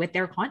interact with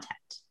their content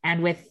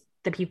and with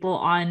the people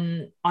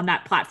on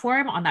that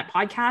platform, on that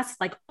podcast,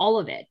 like all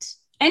of it.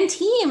 And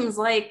teams,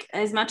 like,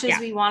 as much as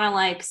we want to,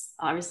 like,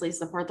 obviously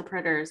support the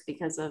Predators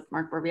because of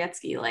Mark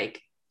Borowiecki, like,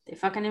 they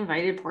fucking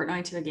invited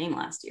Portnoy to a game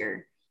last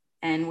year.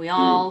 And we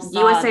all saw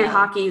USA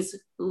Hockey's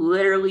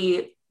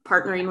literally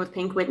partnering with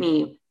Pink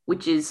Whitney,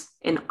 which is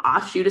an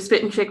offshoot of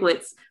Spit and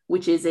Chicklets,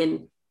 which is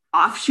an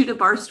offshoot of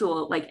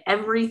Barstool. Like,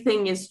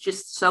 everything is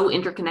just so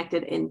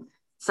interconnected and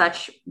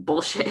such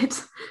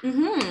bullshit.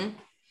 Mm-hmm.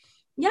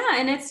 Yeah,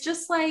 and it's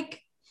just like,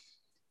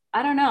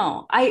 I don't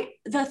know.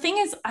 The thing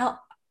is,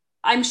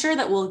 I'm sure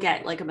that we'll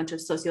get like a bunch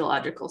of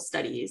sociological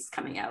studies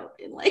coming out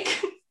in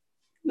like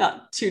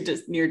not too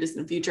near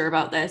distant future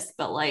about this,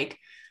 but like,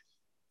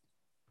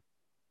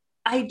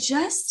 I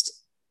just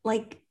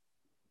like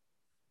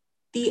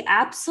the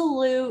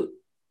absolute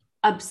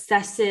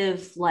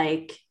obsessive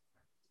like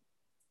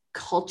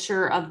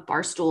culture of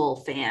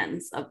Barstool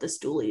fans of the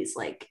Stoolies,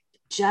 like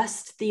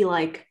just the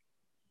like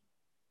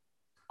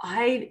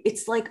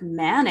it's like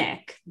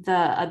manic,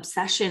 the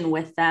obsession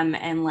with them.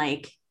 And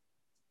like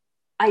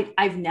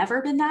I've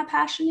never been that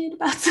passionate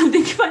about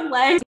something in my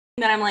life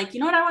that I'm like, you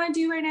know what I want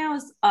to do right now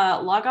is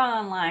log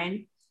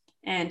online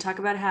and talk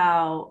about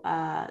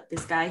how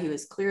this guy who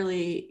is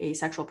clearly a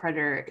sexual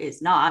predator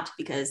is not,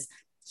 because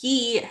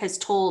he has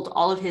told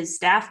all of his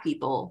staff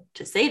people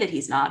to say that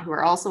he's not, who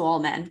are also all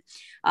men,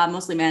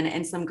 mostly men,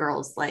 and some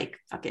girls, like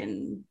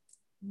fucking,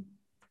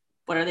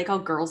 what are they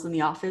called? Girls in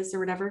the office or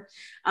whatever.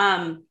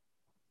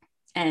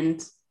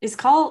 And is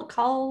call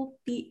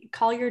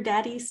your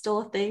daddy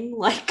still a thing?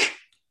 Like,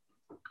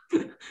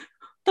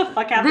 the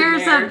fuck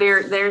happened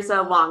there's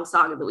a long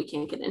saga that we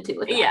can't get into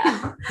with that.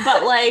 Yeah,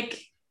 but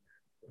like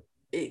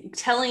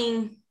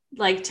telling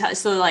like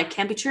so like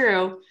can't be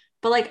true,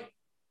 but like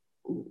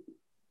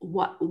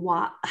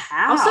what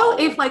how?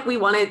 Also, if like we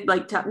wanted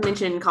like to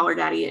mention Call Her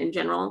Daddy in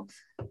general,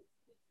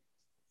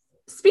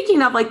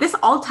 speaking of like, this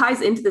all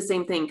ties into the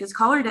same thing, because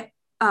Call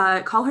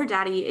Her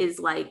Daddy is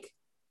like,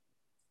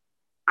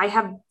 I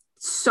have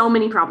so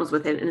many problems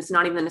with it, and it's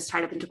not even as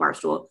tied up into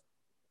Barstool.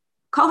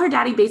 Call Her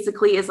Daddy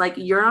basically is like,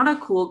 you're not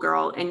a cool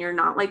girl and you're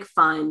not like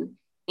fun,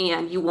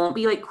 and you won't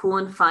be like cool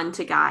and fun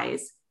to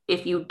guys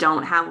if you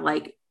don't have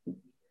like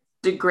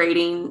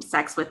degrading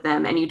sex with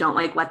them, and you don't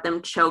like let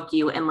them choke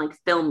you and like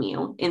film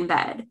you in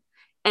bed.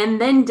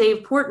 And then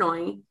Dave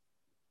Portnoy,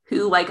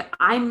 who like,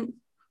 I'm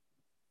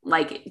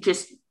like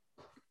just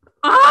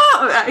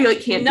I like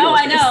can't. No,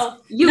 I know.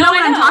 You know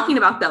what I'm talking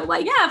about though.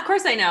 Like, yeah, of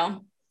course I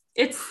know.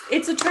 It's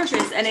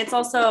atrocious, and it's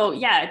also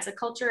it's a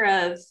culture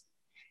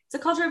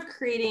of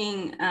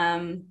creating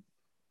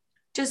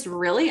just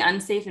really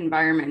unsafe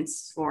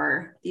environments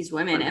for these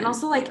women. And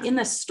also like in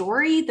the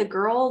story, the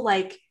girl,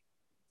 like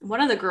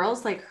one of the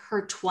girls, like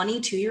her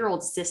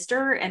 22-year-old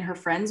sister and her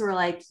friends were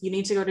like, you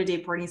need to go to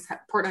Dave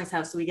Portnoy's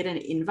house so we get an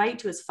invite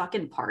to his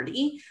fucking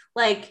party.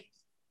 Like,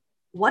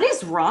 what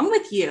is wrong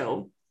with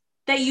you?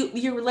 That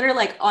you're literally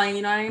like, oh,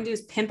 you know what I'm gonna do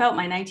is pimp out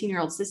my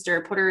 19-year-old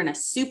sister, put her in a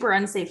super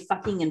unsafe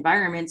fucking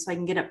environment so I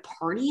can get a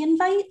party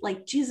invite?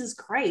 Like, Jesus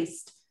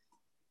Christ.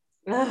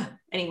 Ugh.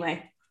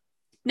 Anyway,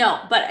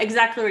 no, but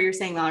exactly what you're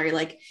saying, Mallory.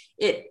 Like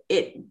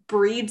it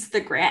breeds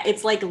the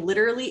it's like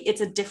literally, it's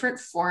a different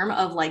form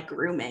of like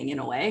grooming in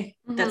a way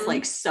that's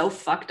like so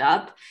fucked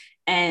up.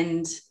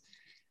 And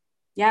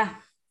yeah,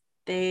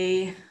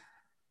 they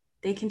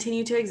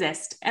continue to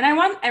exist. And I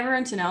want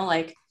everyone to know,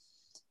 like,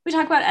 we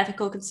talk about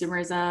ethical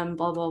consumerism,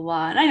 blah, blah,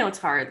 blah. And I know it's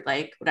hard,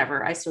 like,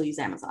 whatever. I still use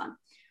Amazon.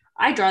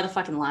 I draw the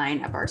fucking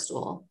line at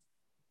Barstool.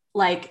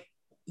 Like,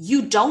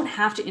 you don't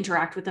have to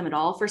interact with them at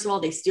all. First of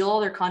all, they steal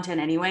all their content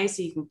anyway,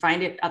 so you can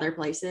find it other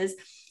places.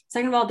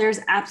 Second of all,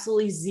 there's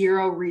absolutely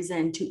zero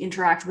reason to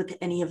interact with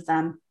any of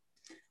them.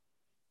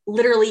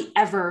 Literally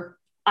ever.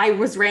 I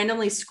was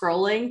randomly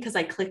scrolling because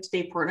I clicked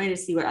Dave Portnoy to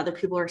see what other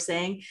people are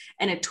saying.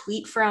 And a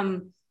tweet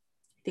from,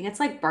 I think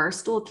it's like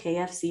Barstool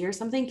KFC or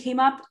something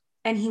came up.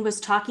 And he was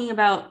talking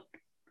about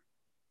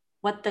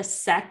what the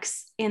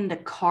sex in the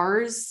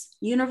Cars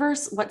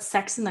universe looks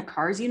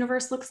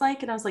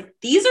like. And I was like,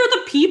 these are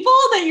the people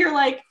that you're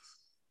like,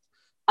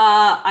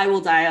 I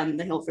will die on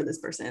the hill for this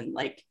person.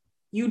 Like,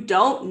 you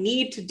don't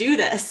need to do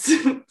this.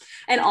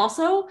 And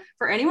also,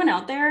 for anyone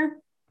out there,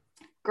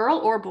 girl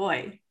or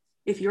boy,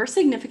 if your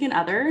significant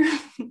other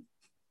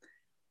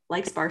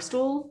likes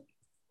Barstool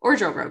or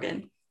Joe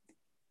Rogan,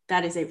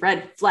 that is a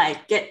red flag.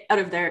 Get out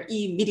of there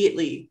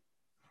immediately.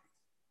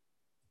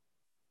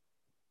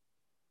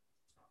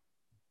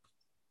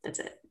 That's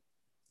it.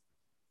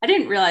 I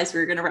didn't realize we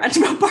were going to rant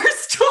about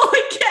Barstool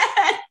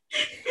again.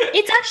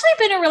 It's actually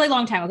been a really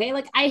long time. Okay.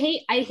 Like, I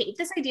hate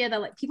this idea that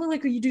like people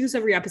like, you do this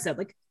every episode.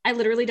 Like, I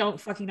literally don't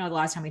fucking know the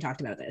last time we talked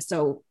about this.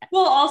 So,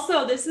 well,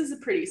 also this is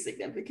pretty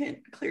significant,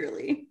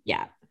 clearly.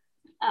 Yeah.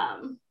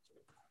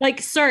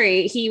 Like,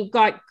 sorry, he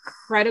got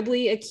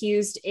credibly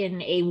accused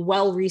in a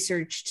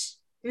well-researched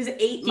it was 8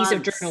 piece months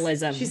of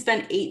journalism. She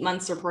spent 8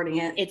 months reporting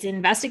it. It's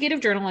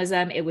investigative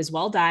journalism. It was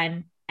well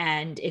done.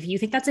 And if you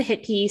think that's a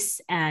hit piece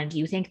and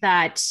you think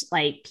that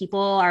like people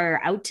are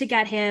out to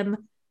get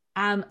him,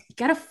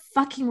 get a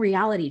fucking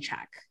reality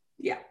check.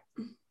 Yeah,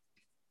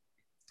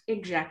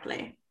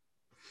 exactly.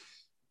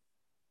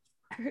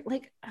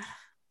 Like,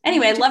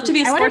 Anyway, I'd love to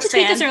be a I wanted sports to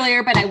tweet fan. this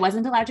earlier, but I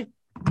wasn't allowed to.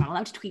 I'm not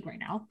allowed to tweet right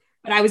now.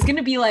 But I was going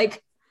to be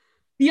like,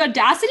 the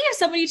audacity of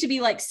somebody to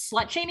be like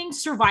slut shaming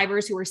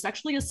survivors who were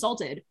sexually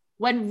assaulted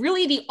when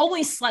really the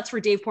only sluts for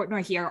Dave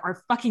Portnoy here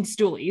are fucking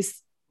stoolies.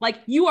 Like,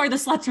 you are the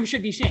sluts who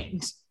should be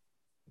shamed.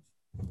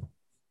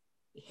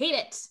 I hate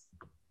it.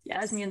 Yes.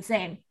 Drives me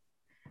insane.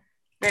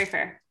 Very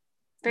fair.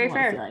 Very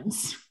fair.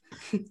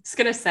 It's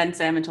going to send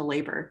Sam into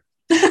labor.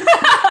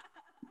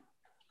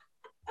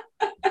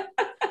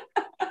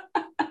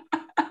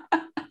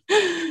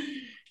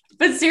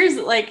 But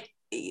seriously, like,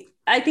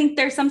 I think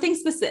there's something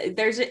specific.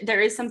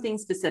 There is something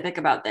specific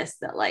about this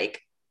that,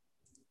 like,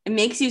 it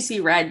makes you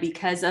see red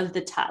because of the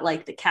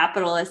the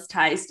capitalist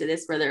ties to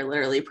this, where they're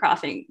literally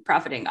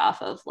profiting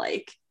off of,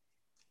 like,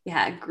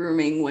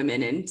 grooming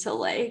women into,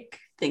 like,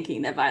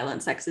 thinking that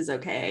violent sex is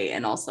okay,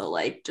 and also,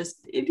 like, just,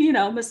 you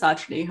know,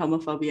 misogyny,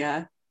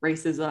 homophobia,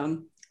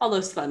 racism, all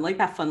those fun, like,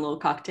 that fun little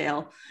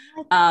cocktail,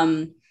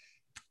 and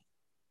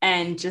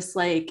just,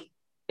 like,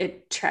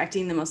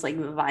 attracting the most, like,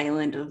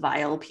 violent,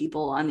 vile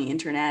people on the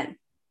internet,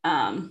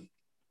 and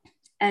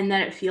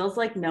that it feels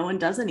like no one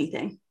does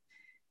anything.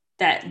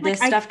 That this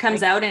stuff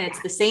comes out and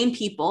it's the same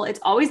people. It's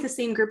always the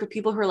same group of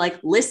people who are like,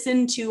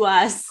 listen to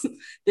us.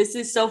 This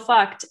is so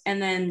fucked. And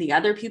then the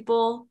other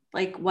people,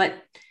 like, what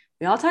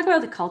we all talk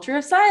about, the culture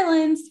of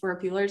silence, where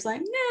people are just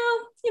like,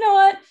 no, you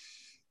know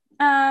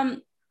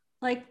what?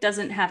 Like,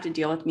 doesn't have to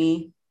deal with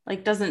me.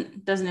 Like,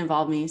 doesn't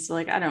involve me. So,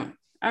 like, I don't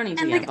need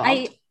to get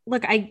involved.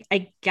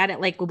 I get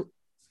it. Like,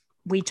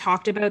 we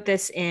talked about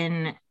this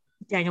in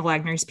Daniel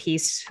Wagner's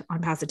piece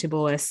on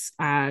Pasitibulus,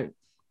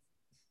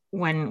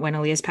 when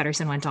Elias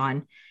Pettersson went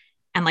on.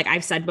 And, like,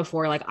 I've said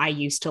before, like, I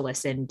used to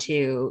listen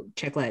to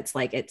Chiclets.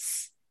 Like,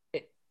 it's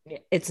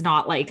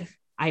not like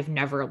I've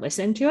never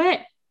listened to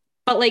it,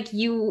 but, like,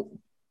 you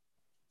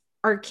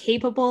are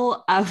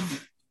capable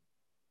of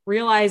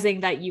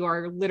realizing that you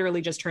are literally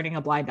just turning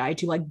a blind eye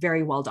to, like,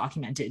 very well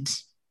documented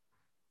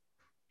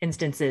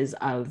instances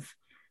of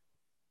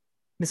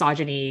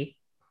misogyny,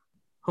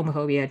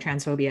 homophobia,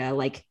 transphobia,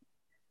 like,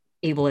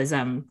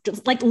 ableism,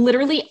 just, like,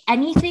 literally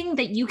anything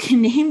that you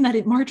can name that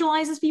it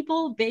marginalizes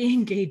people, they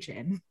engage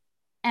in.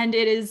 And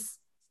it is,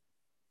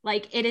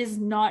 like, it is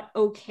not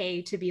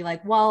okay to be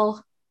like,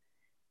 well,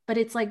 but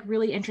it's, like,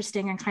 really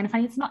interesting and kind of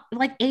funny. It's not,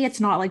 like, it's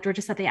not, like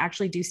Georgia said, they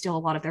actually do steal a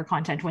lot of their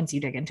content once you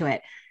dig into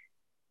it.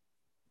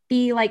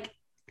 B, like,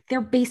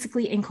 they're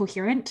basically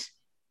incoherent.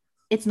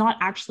 It's not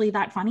actually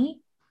that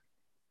funny.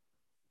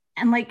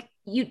 And, like,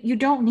 you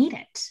don't need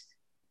it.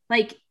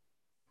 Like,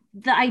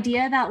 the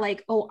idea that,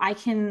 like, oh, I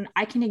can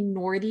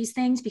ignore these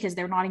things because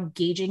they're not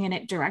engaging in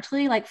it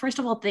directly. Like, first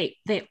of all, they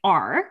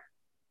are,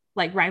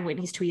 like, Ryan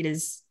Whitney's tweet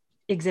is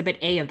exhibit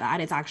A of that.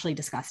 It's actually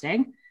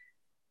disgusting.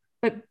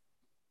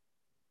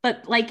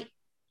 But like,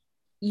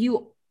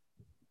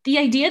 the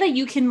idea that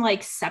you can,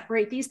 like,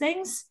 separate these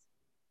things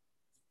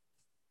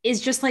is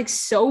just, like,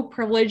 so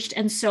privileged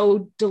and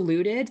so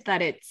diluted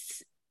that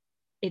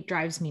it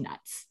drives me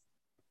nuts.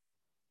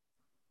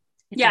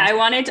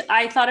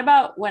 I thought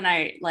about when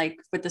I, like,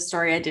 with the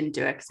story, I didn't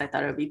do it because I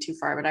thought it would be too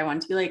far, but I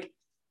wanted to be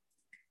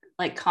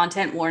like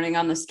content warning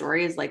on the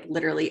story is, like,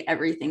 literally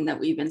everything that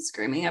we've been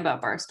screaming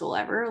about Barstool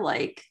ever.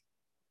 Like,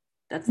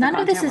 that's none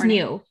of this is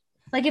new.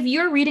 Like, if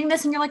you're reading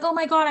this and you're like, oh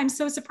my God, I'm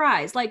so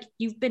surprised. Like,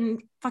 you've been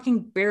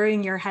fucking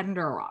burying your head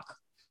under a rock.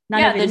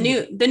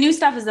 The new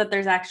stuff is that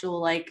there's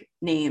actual, like,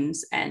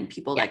 names and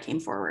people that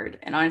came forward.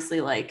 And honestly,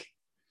 like,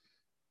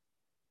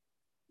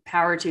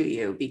 power to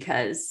you,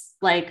 because,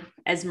 like,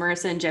 as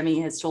Marissa and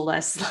Jemmy has told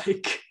us,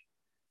 like,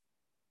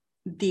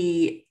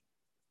 the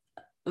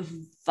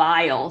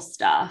vile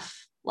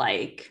stuff,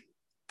 like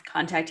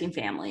contacting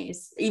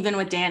families, even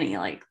with Danny,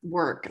 like,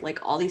 work, like,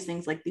 all these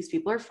things, like, these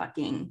people are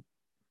fucking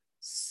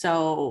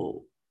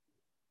so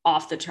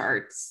off the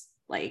charts,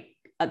 like,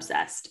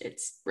 obsessed.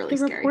 It's really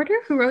scary. The reporter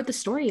who wrote the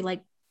story,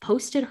 like,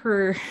 posted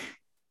her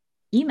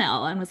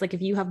email and was like,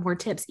 if you have more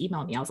tips,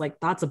 email me. I was like,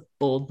 that's a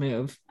bold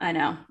move. I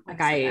know.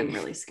 Like, I'm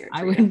really scared.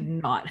 I would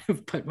not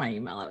have put my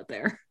email out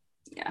there.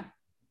 Yeah.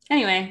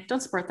 Anyway,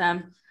 don't support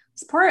them.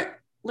 Support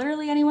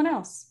literally anyone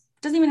else.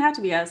 It doesn't even have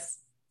to be us.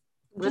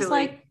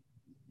 Literally. Just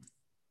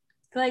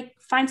like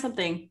find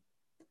something.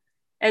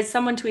 As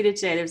someone tweeted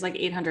today, there's like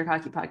 800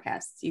 hockey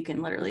podcasts. You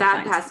can literally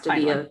that has to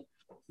be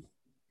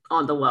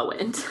on the low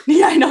end.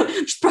 Yeah, I know.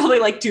 It's probably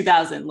like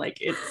 2,000.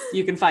 Like,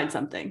 you can find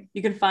something.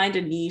 You can find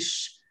a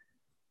niche.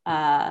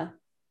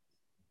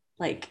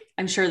 Like,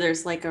 I'm sure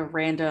there's, like, a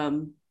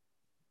random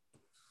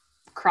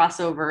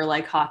crossover,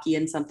 like, hockey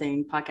and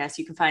something podcast.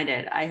 You can find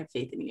it. I have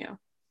faith in you.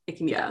 It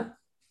can be done.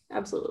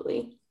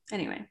 Absolutely.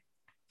 Anyway,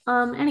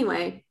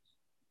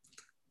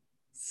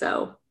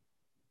 so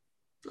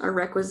our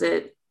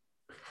requisite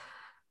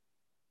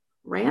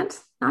rant,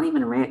 not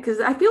even a rant, because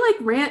I feel like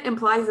rant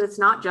implies that it's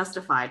not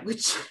justified,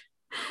 which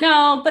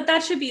no, but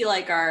that should be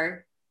like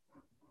our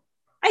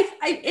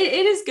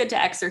it is good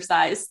to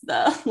exercise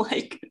the,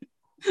 like,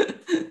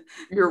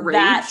 your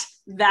rage,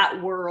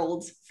 that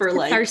world for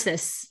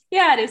catharsis.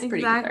 Like, yeah, it is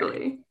pretty exactly.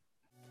 cathartic.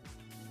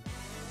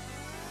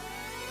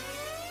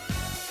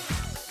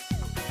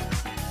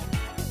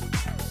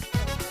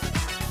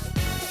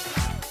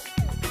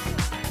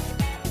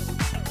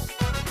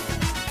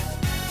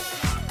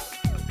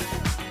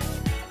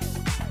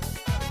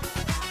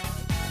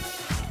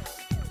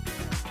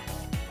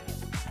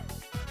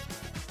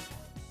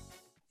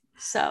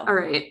 So, all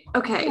right.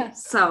 Okay. Yeah.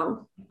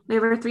 So we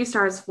have our 3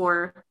 stars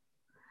for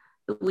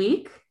the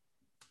week.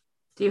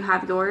 Do you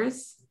have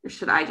yours or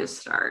should I just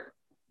start?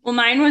 well,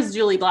 mine was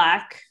Julie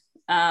Black.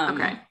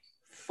 Okay.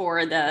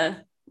 For the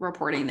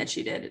reporting that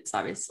she did. It's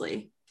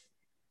obviously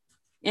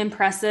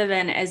impressive.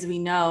 And as we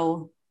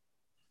know,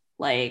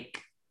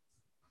 like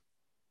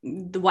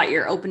what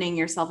you're opening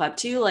yourself up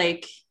to,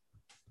 like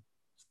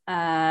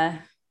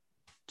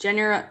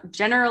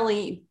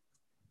generally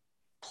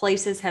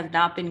places have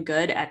not been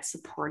good at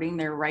supporting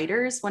their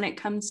writers when it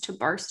comes to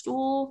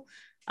Barstool,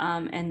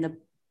 and the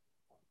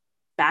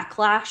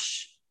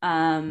backlash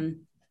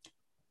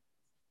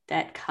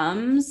that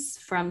comes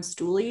from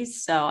stoolies.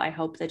 So I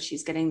hope that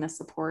she's getting the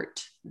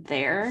support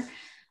there,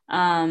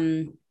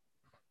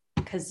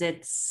 because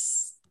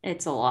it's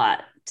a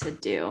lot to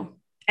do.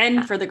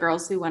 And for the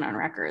girls who went on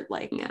record,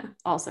 like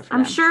also for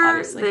I'm them, sure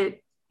obviously. that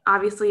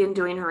obviously in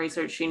doing her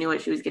research, she knew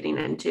what she was getting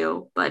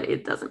into, but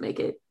it doesn't make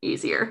it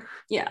easier.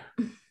 Yeah.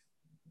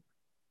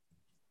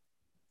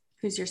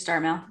 Who's your star,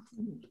 Mel?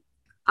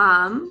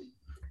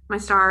 My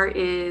star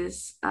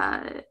is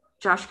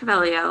Josh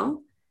Cavellio,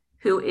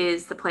 who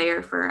is the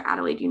player for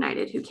Adelaide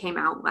United, who came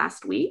out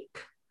last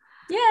week.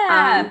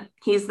 Yeah.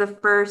 He's the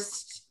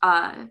first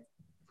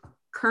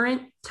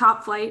current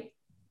top flight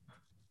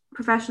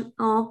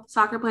professional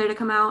soccer player to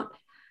come out.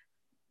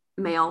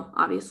 Male,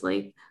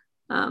 obviously.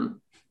 Duh.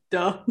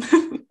 Duh.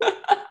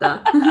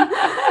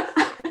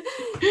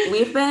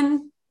 We've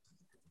been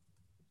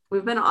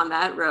on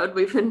that road.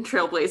 We've been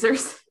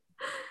trailblazers.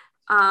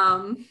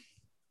 But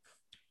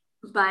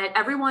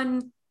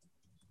everyone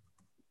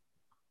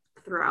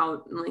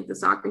throughout like the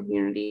soccer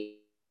community,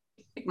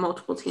 like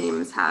multiple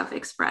teams have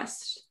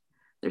expressed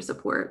their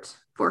support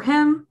for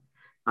him.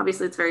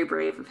 Obviously, it's very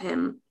brave of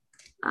him.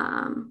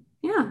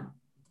 Yeah.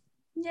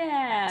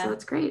 So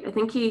that's great. I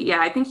think he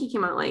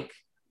came out like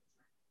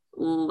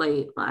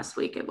late last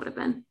week. It would have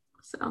been.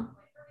 So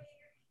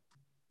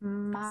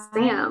My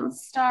Sam.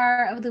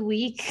 star of the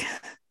week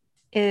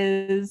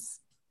is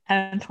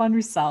Antoine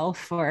Roussel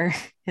for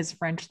his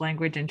French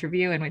language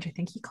interview, in which I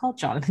think he called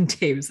Jonathan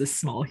Toews a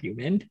small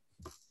human.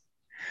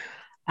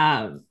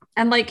 And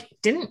like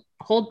didn't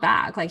hold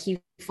back. Like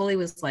he fully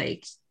was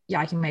like,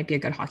 yeah, he might be a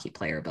good hockey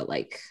player, but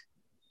like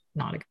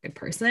not a good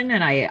person.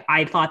 And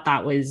I thought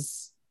that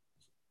was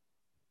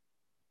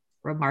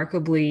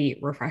remarkably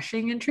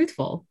refreshing and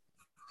truthful.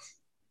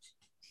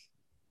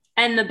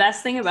 And the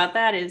best thing about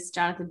that is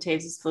Jonathan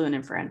Toews is fluent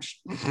in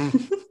French.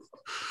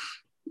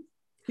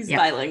 He's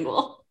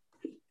bilingual.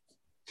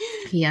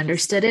 He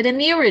understood it in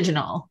the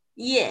original.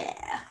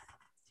 Yeah.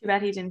 Too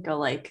bad he didn't go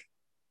like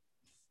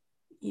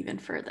even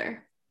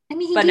further. I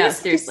mean, he but gave no, a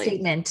seriously.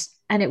 statement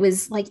and it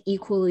was like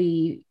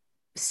equally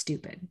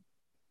stupid.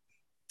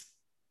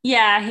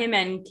 Yeah, him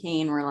and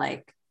Kane were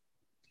like,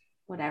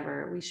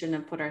 whatever, we shouldn't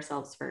have put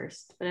ourselves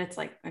first. But it's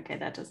like, okay,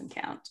 that doesn't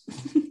count.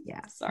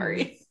 Yeah.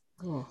 Sorry.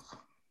 Ugh.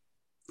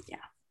 Yeah.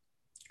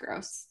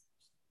 Gross.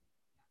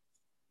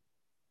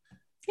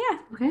 Yeah.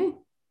 Okay.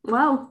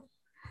 Well,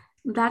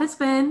 that has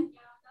been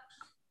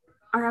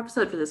our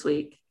episode for this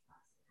week.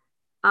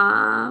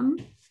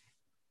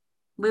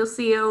 We'll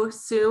see you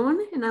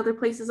soon in other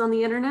places on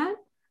the internet.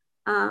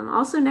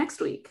 Also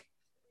next week.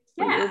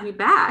 Yeah. We'll be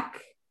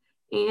back.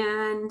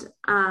 And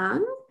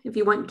if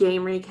you want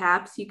game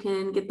recaps, you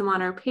can get them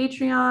on our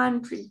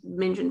Patreon,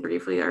 mentioned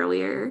briefly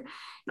earlier.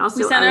 And also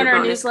we sent out our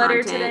bonus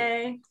newsletter content.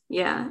 today.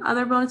 Yeah,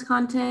 other bonus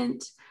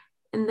content.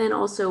 And then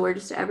also we're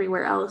just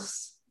everywhere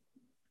else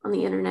on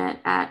the internet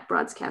at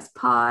Broadcast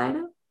Pod,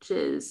 which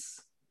is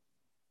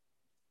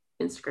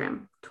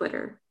Instagram,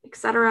 Twitter,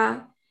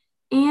 etc.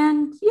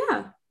 And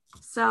yeah,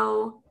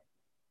 so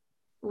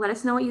let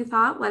us know what you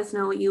thought. Let us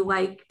know what you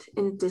liked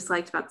and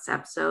disliked about this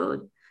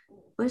episode.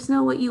 Let us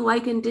know what you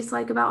like and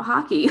dislike about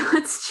hockey.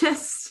 Let's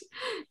just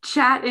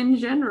chat in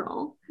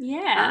general.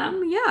 Yeah.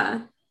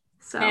 Yeah.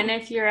 So and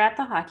if you're at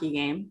the hockey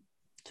game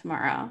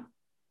tomorrow,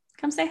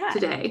 come say hi.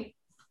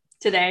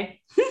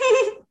 Today.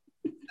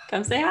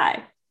 Come say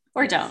hi.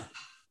 Or don't.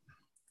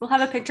 We'll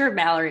have a picture of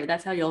Mallory.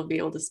 That's how you'll be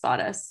able to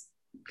spot us.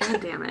 God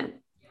damn it.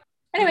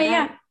 Anyway,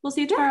 yeah. We'll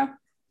see you tomorrow.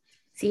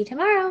 See you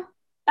tomorrow.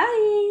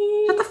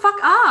 Bye. Shut the fuck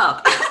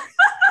up.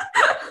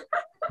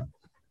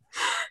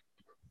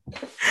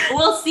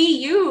 We'll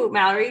see you,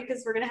 Mallory,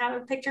 because we're going to have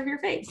a picture of your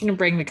face. I'm going to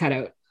bring the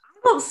cutout. I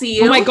won't see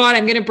you. Oh my God,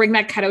 I'm going to bring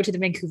that cutout to the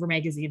Vancouver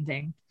magazine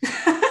thing.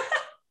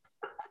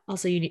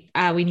 Also, we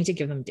need to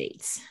give them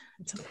dates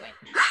at some point.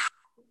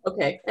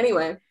 Okay.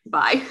 Anyway,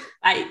 bye.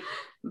 Bye.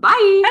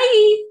 Bye.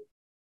 Bye.